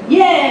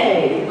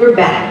 Yay, we're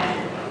back.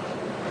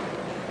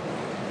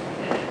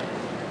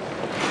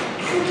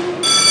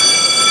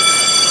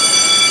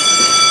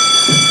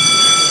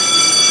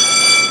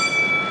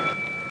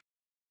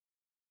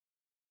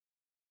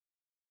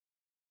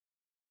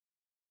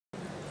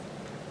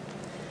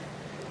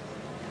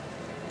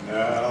 Now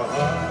I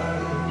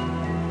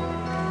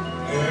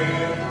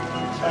had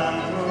the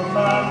time of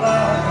my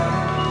life.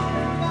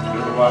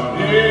 No, I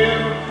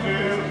never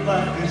felt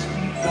like this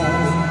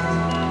before.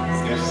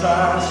 Yes, I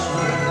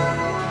swear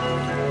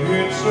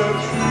it's a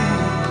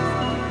truth,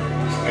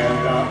 and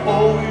I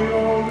owe it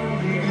all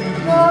to you.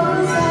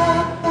 'Cause I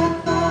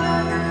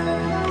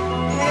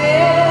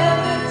had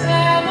the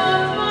time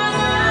of my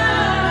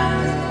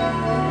life,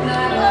 and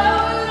I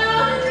owe it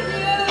all to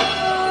you.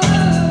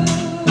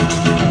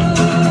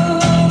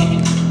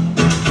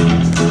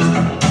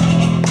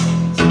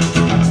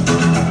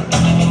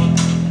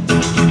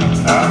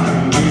 I've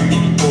been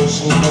waiting for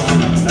so long,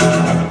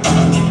 now I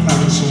finally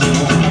found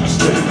someone to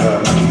stay by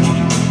me.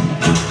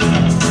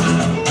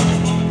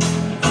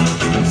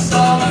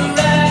 Saw the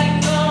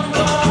writing on the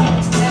wall,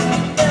 and I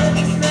felt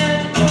this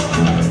magical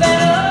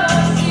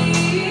fantasy.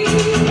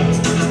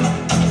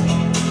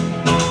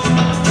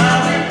 Now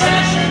we're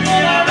crashing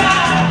in our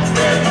eyes,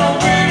 there's no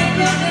way to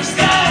look the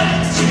sky,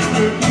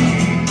 secretly.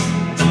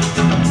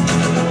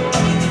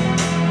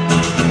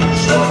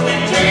 So we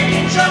take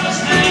each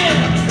other's hand,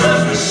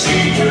 'cause we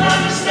seem to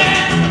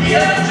understand the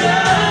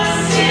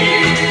urgency.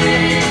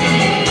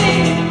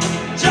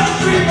 Just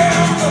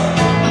remember,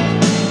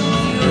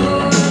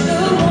 you're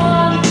the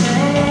one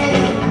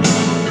thing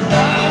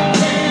I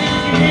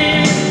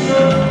can't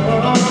give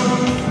up.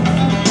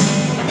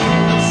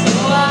 So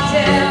I'll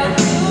tell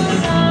you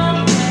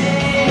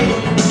something.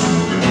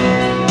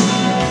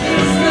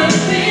 It's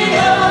nothing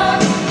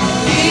wrong,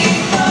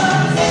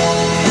 because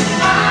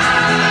I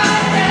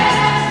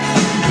had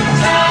the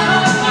time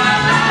of my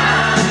life.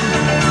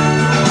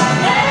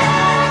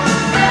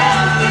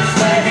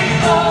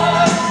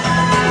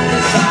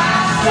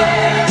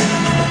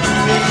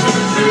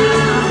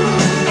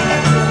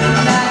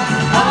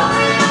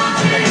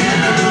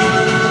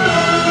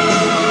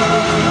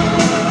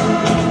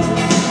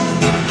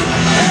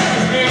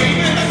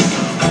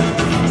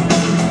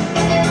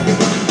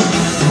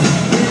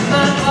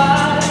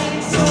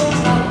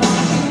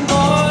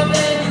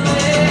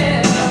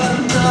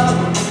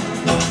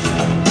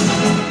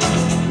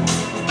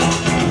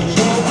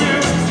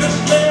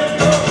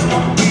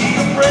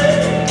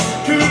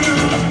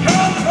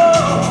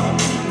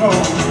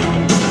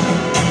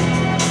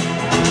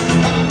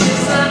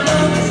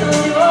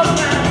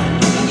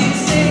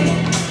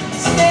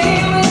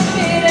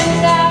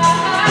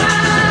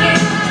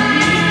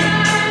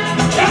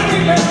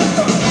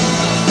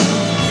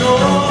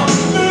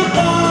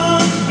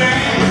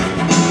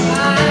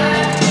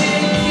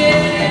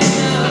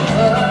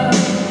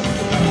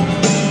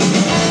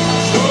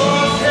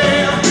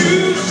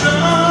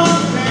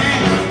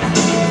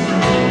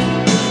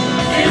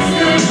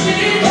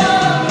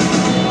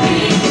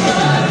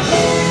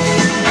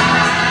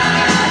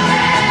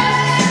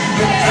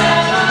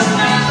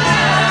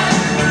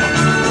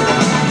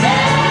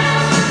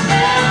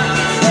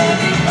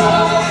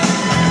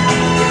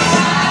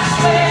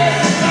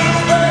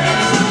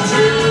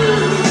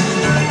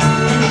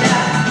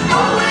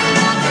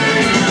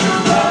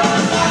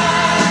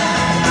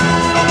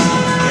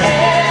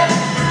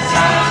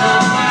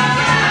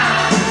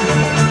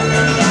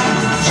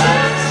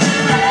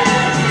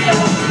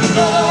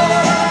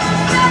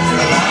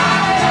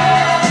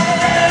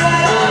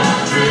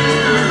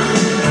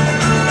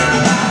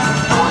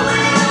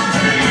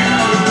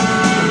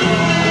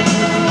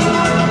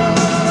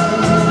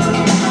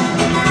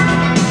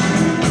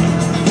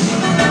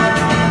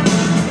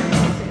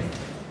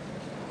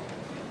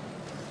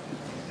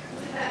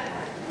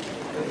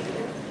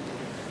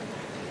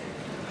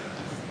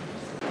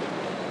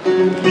 When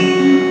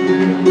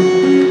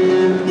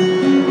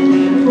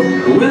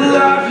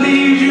life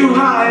leaves you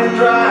high and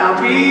dry,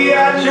 I'll be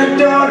at your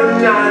door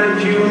tonight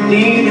if you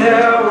need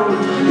help,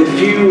 if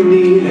you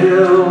need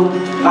help.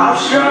 I'll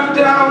shut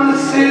down the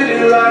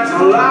city lights,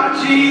 I'll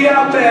lie, cheat,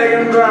 I'll beg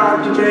and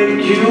bribe to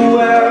make you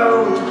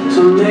well,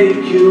 to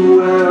make you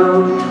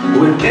well.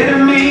 When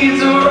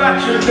enemies are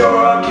at your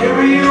door, I'll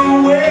carry you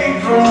away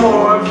from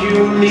more if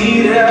you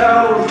need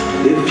help,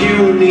 if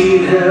you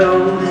need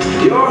help.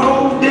 Your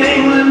hope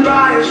dangling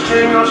by a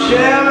string, I'll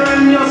share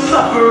in your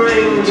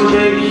suffering to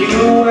make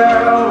you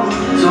well,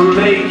 to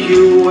make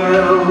you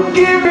well.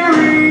 Give me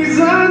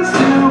reasons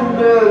to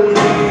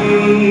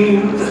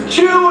believe that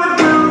you would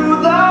do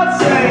the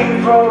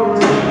same for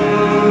me,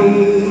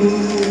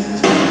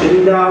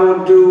 and I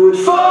will do it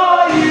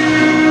for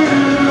you,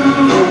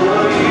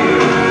 for you.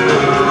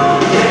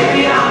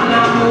 Baby, I'm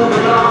not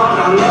moving on,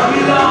 I'll love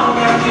you long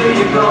after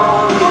you're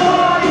gone.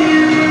 For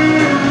you,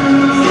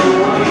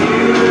 for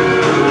you.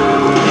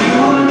 You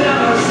will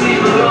never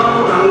sleep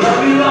alone, I'll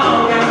love you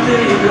long after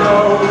you're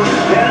gone,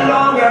 and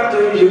long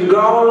after you're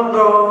gone,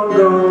 gone,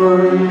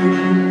 gone.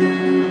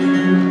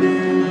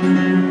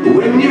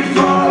 When you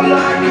fall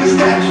like a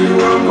statue,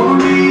 I'm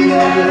gonna be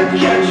there to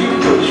catch you,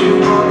 put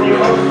you on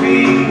your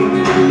feet,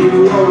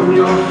 you on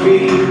your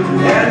feet.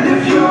 And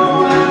if your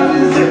well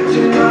is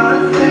empty, not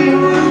a thing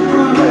will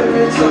prevent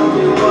me. Tell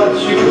me what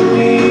you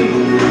need,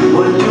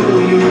 what do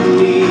you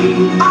need?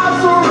 I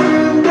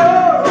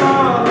surrender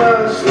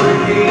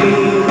honestly,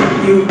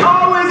 you've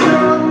always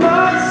done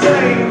the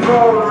same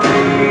for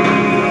me,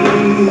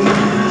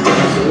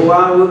 so I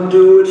will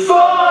do it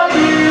for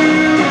you,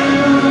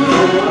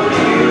 for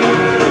you.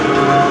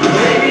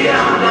 Baby,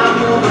 I'm not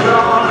moving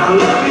on, I'll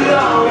love you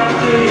long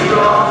after you're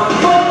gone.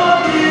 For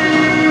you,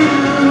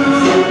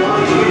 for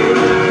you.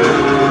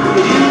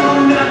 You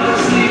will never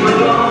sleep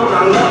alone,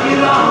 I'll love you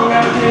long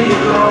after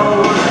you're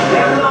gone,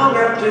 and long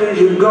after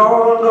you're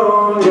gone,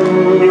 gone,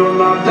 gone. You're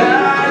my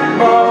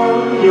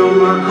backbone, you're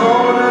my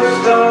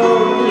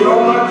cornerstone,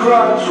 you're my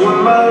crutch when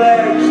my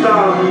legs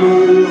start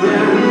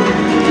moving.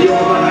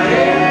 You're my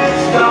head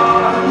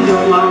start,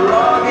 you're my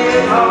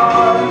rugged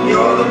heart,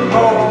 you're the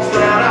pulse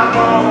that I've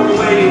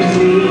always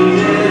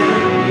needed.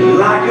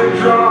 Like a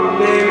drum,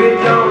 baby,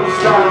 don't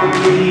stop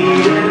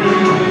beating.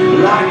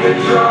 Like a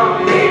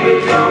drum, baby,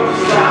 don't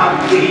stop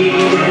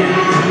beating.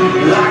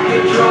 Like a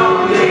drum,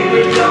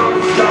 baby,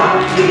 don't stop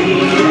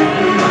beating.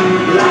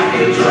 Like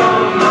a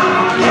drum, my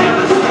heart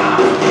never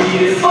stops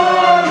beating. For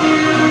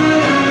you,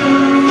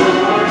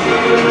 for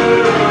you.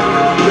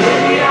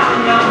 Baby, I'm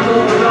not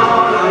moving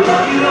on, I'll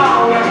love you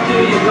long after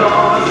you're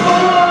gone.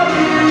 For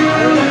you,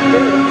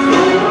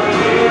 for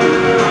you.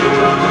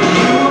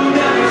 You will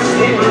never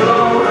sleep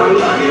alone, I'll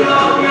love you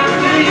long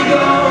after you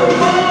go.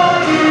 For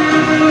you,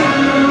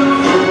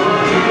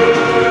 for you.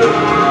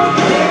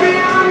 Baby,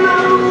 I'm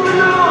not moving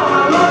on,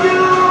 I'll love you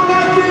long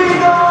after you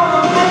go.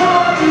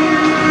 For you,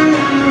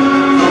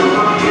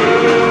 for you.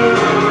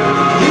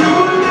 You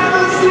will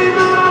never sleep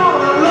alone,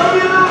 I'll love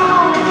you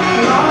long,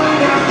 long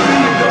after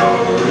you go.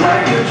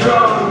 Like a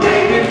drum,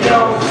 baby,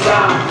 don't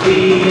stop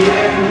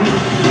beating.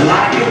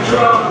 Like a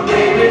drum,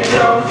 baby,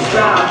 don't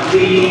stop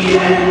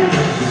beating.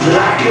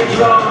 Like a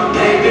drum,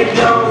 baby,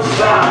 don't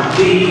stop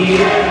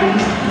beating.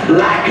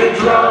 Like a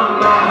drum,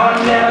 my heart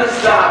never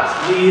stops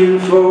beating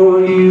for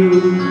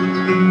you.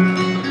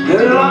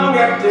 And long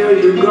after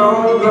you're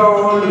gone,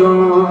 gone,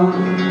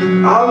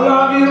 gone, I'll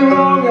love you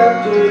long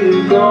after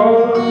you're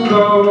gone,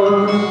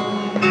 gone,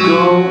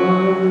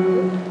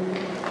 gone.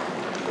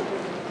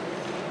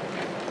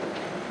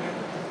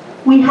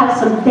 We have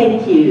some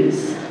thank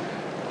yous.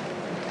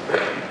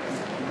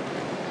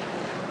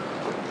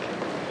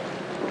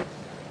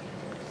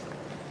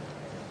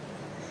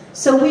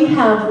 So we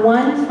have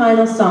one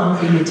final song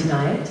for you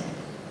tonight.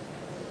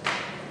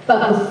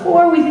 But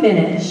before we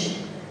finish,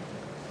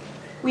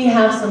 we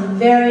have some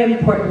very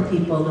important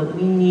people that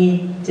we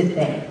need to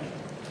thank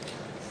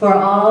for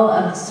all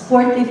of the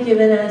support they've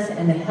given us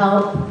and the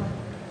help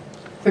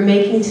for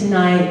making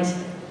tonight's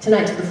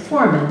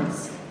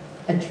performance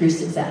a true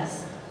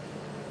success.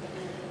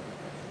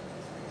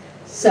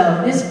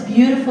 So this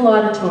beautiful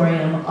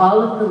auditorium,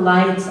 all of the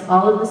lights,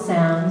 all of the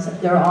sounds,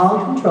 they're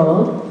all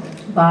controlled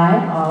by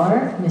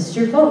our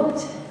Mr.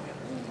 Vogt.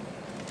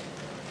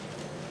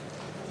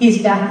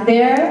 He's back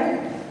there.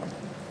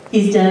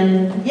 He's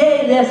done,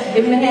 yay, this,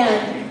 give him a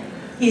hand.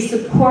 He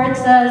supports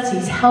us, he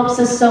helps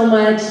us so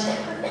much.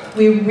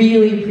 We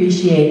really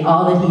appreciate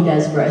all that he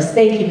does for us.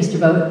 Thank you, Mr.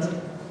 Vogt.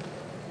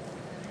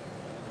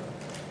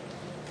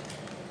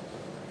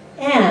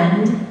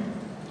 And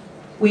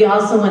we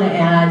also want to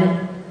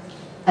add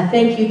a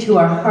thank you to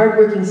our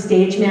hardworking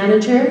stage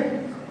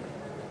manager,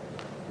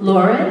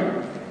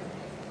 Lauren,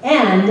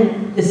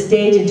 and the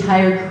stage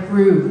entire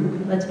crew.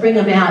 Let's bring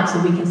them out so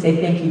we can say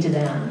thank you to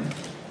them.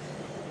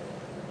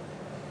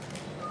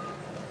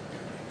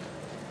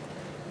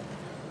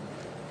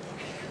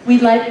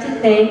 We'd like to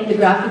thank the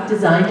graphic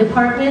design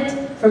department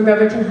from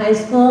Bremerton High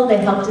School. They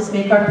helped us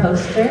make our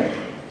poster.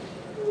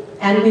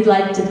 And we'd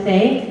like to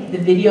thank the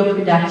video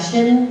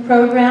production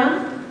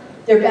program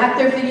They're back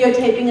there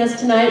videotaping us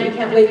tonight. We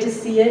can't wait to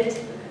see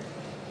it.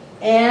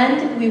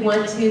 And we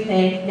want to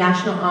thank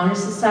National Honor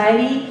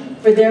Society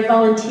for their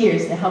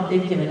volunteers, the help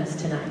they've given us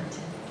tonight.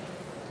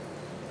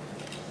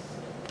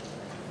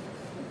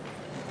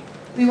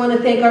 We want to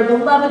thank our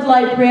beloved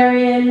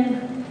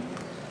librarian,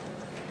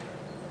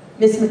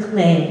 Miss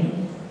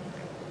McLean.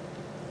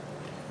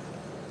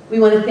 We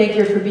want to thank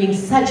her for being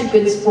such a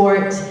good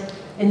sport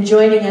and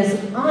joining us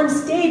on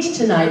stage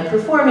tonight,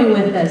 performing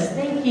with us.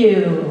 Thank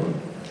you.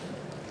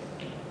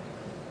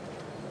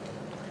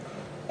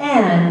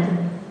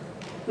 And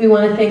we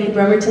want to thank the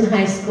Bremerton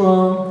High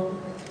School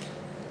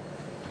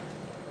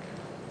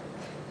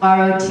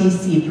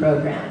ROTC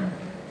program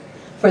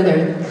for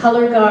their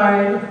color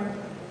guard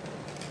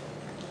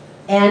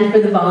and for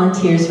the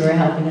volunteers who are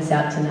helping us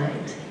out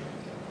tonight.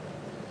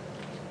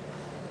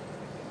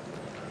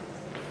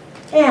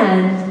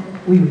 And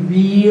we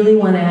really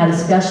want to add a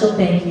special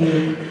thank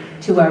you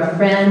to our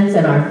friends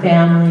and our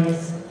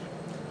families,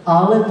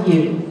 all of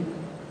you,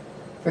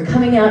 for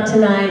coming out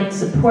tonight,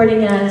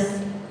 supporting us,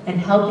 and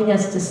helping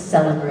us to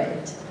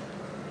celebrate.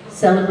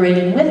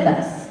 Celebrating with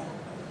us.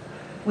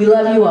 We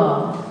love you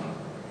all.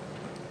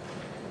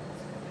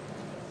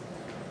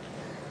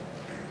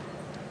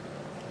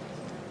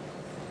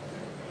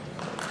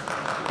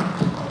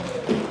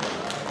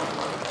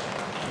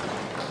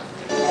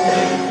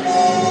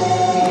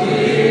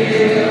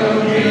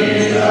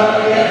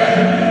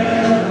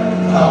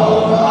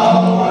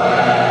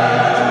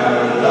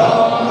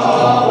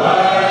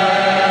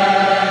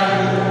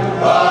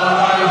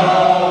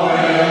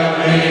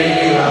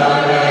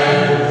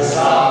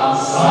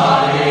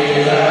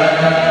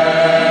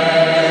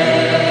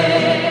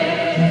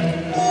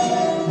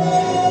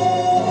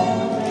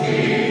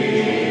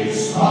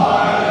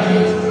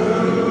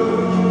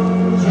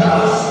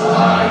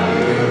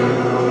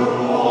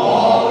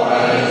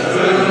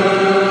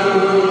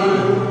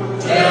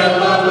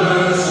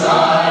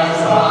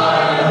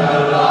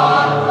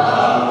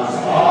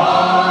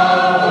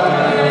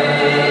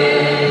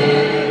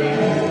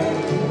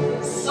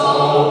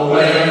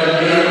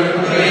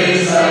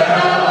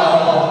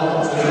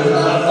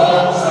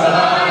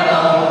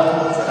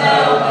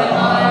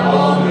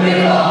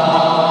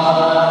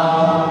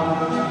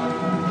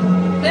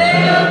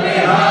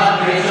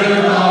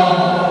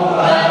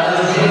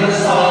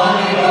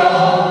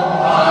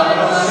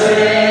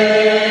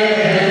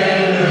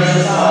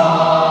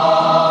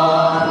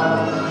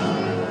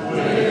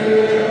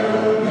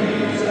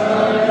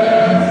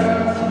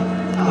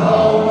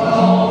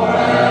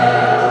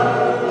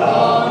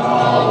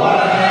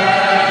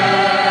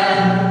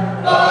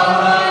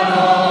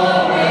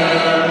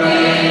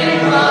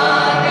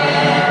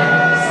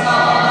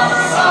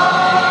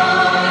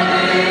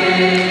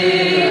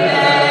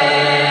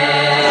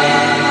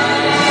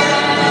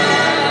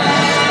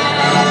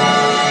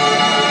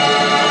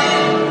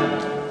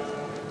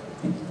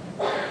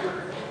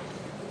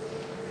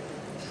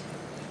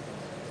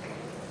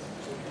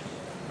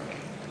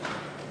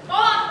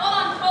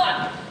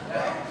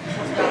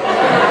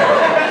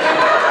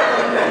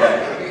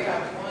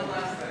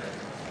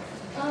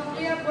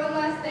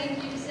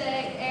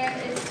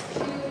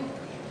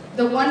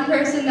 the one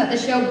person that the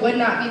show would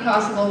not be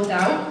possible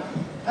without.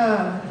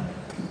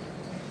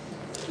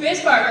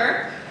 Miss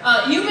Parker,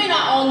 you may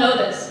not all know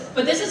this,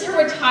 but this is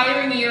her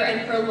retiring year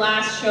and her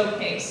last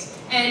showcase.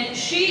 And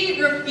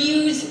she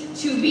refused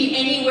to be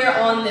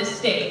anywhere on this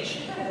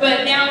stage.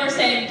 But now we're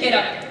saying, get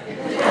up here.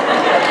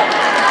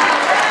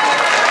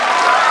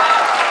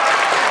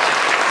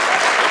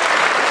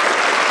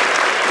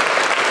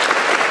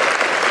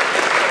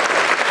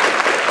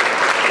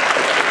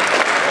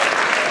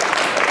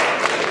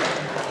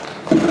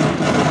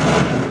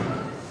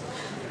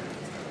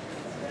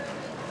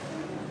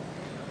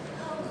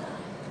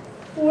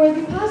 For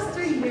the past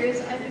 3 years,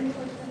 I've been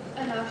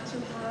fortunate enough to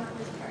have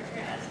Ms. Parker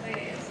as my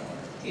ASL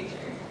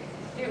teacher.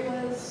 It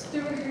was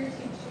through her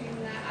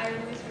teaching that I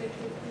really started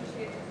to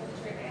appreciate the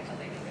culture of ASL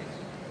language.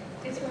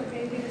 It's what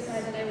made me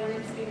decide that I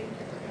wanted to be an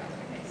interpreter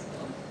after high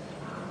school.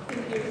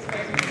 Thank you, Ms.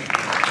 Parker.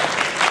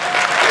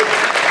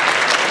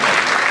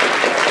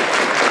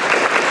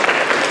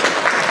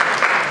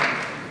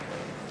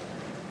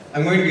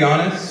 I'm going to be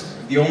honest,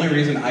 the only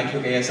reason I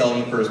took ASL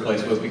in the first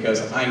place was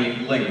because I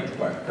needed language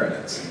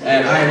credits.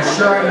 And I am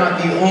sure I'm not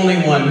the only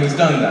one who's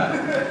done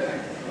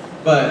that.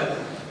 But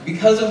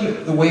because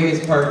of the way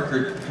Ms.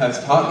 Parker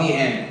has taught me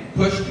and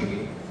pushed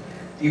me,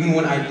 even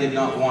when I did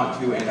not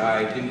want to and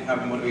I didn't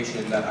have the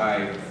motivation that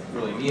I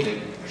really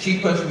needed, she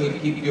pushed me to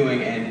keep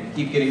doing and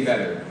keep getting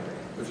better.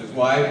 Which is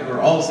why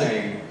we're all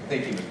saying,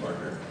 thank you, Ms.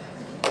 Parker.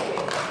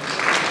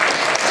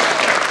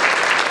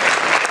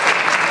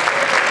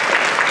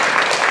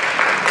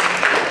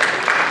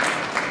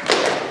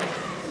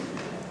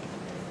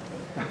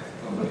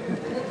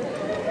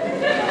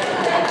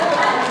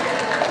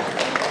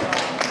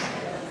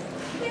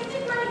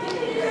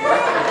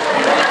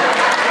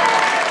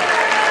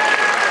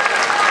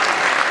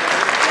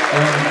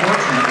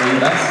 Unfortunately,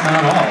 that's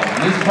not all.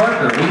 Ms.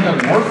 Parker, we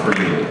have more for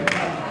you.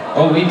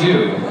 Oh, we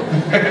do.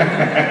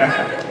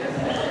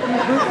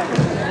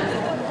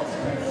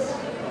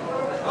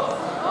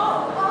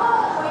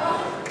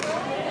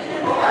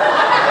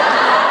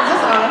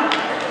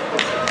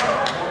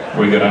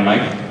 Are we good on mic?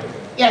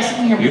 Yes, you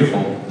can hear me.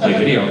 Beautiful. Play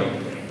video.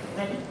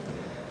 Ready?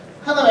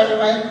 Hello,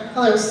 everyone.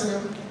 Hello,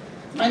 Sue.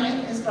 My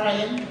name is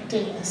Brian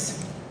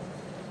Davis.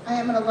 I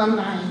am an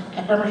alumni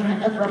at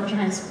Bremerton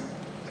High School.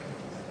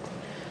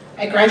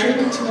 I graduated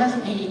in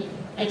 2008.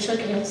 I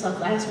took ASL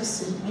class with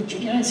Sue my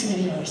junior and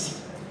senior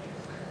years.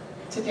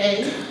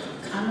 Today,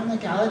 I'm on the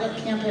Gallaudet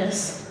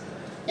campus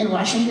in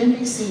Washington,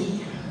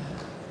 D.C.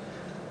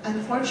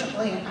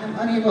 Unfortunately, I'm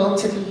unable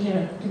to be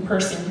here in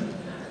person,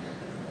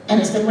 and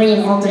it's been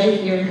raining all day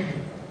here.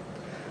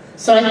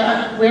 So I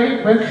thought,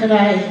 where could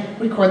I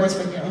record this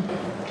video?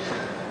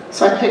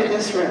 So I picked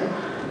this room.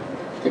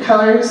 The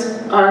colors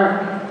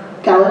are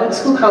Gallaudet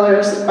school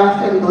colors,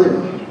 buff and blue,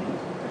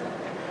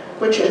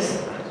 which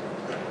is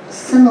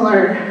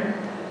similar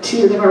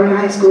to the Bremerton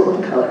High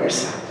School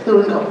colors,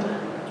 blue and gold.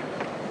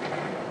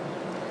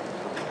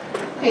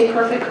 A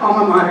perfect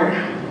alma mater.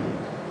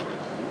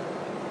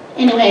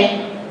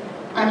 Anyway,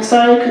 I'm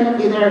sorry I couldn't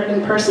be there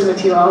in person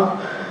with you all.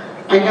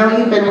 I know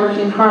you've been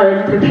working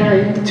hard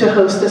preparing to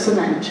host this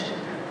event.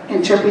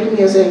 Interpreting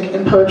music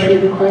and poetry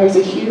requires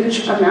a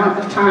huge amount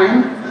of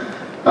time,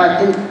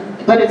 but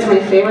it's my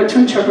favorite to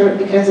interpret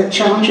because it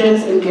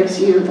challenges and gives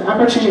you the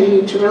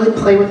opportunity to really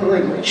play with the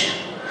language.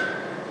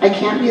 I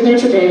can't be there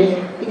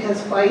today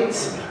because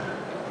flights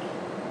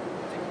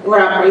were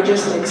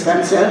outrageously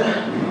expensive.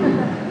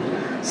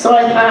 So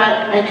I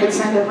thought I could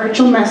send a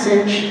virtual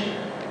message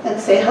and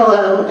say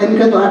hello and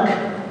good luck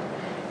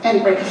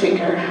and break a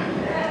finger.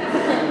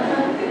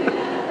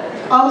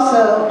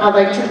 Also, I'd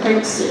like to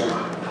thank Sue.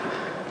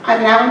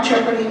 I'm now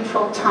interpreting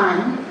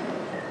full-time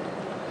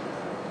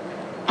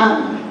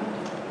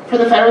for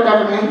the federal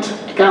government,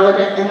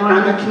 Gallaudet, and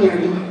around the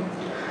community.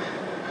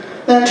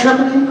 The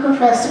interpreting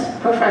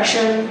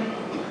profession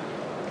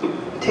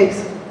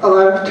takes a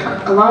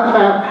lot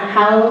about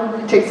how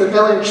it takes a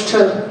village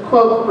to,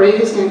 quote,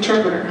 raise an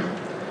interpreter.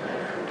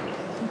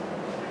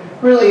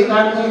 Really,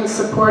 that means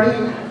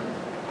supporting,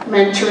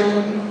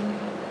 mentoring,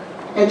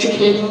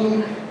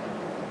 educating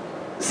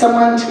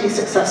someone to be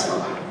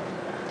successful.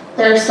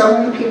 There are so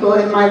many people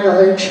in my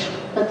village,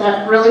 but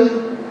that really,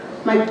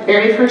 my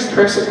very first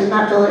person in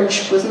that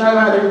village was none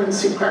other than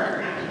Sue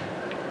Parker.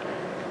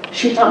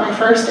 She taught my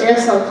first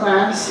ASL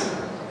class.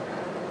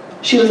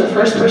 She was the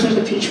first person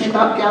to teach me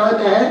about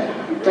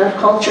Gallaudet, deaf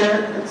culture,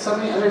 and so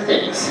many other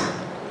things.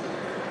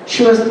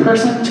 She was the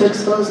person to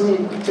expose me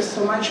to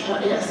so much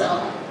about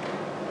ASL.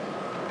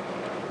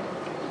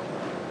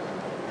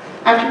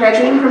 After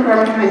graduating from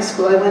Bremerton High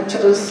School, I went to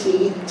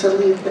OC to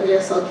lead the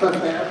ASL club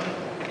there.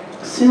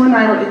 Sue and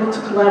I were able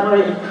to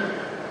collaborate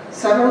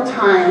several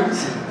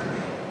times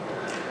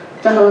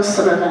to host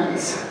some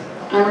events.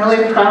 I'm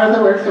really proud of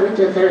the work that we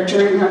did there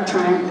during that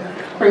time,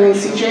 bringing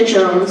C.J.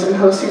 Jones and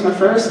hosting the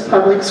first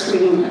public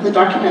screening of the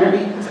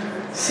documentary,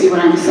 See What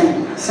I'm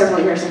Saying, several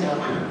years ago.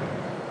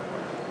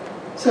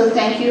 So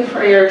thank you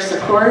for your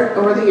support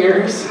over the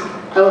years.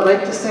 I would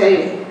like to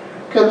say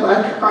good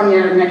luck on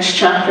your next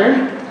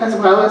chapter, as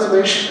well as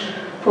wish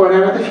for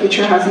whatever the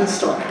future has in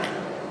store.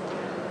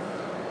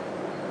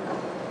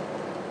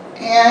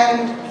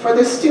 And for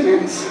the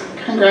students,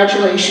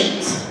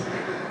 congratulations.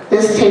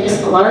 This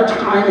takes a lot of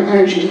time and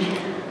energy.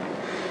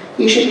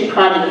 You should be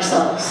proud of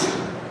yourselves.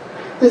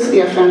 This will be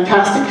a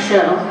fantastic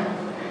show.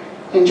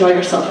 Enjoy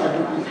yourself,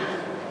 everyone.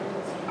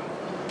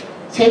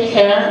 Take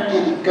care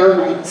and go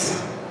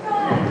Knights.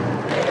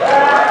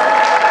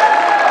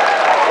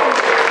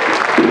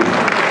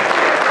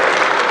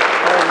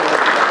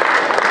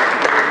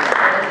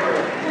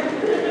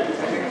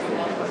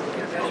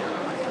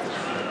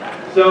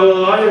 So a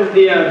lot of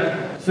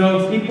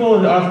so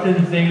people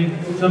often think,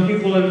 some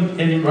people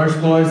in our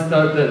school has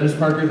thought that Ms.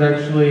 Parker is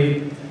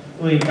actually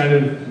really kind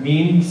of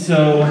mean,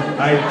 so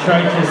I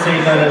tried to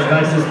say that as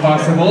nice as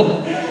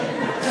possible.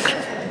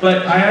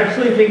 But I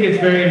actually think it's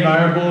very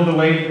admirable the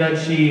way that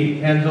she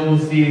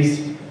handles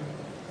these,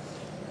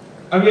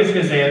 I'm just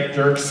gonna say it,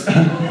 jerks.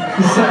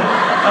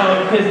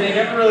 Because they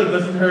never really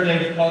listen to her,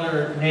 they've called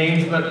her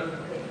names, but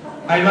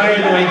I admire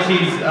the way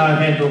she's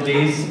handled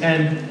these,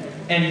 and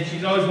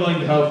she's always willing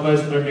to help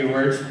us learn new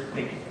words.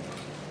 Thank you.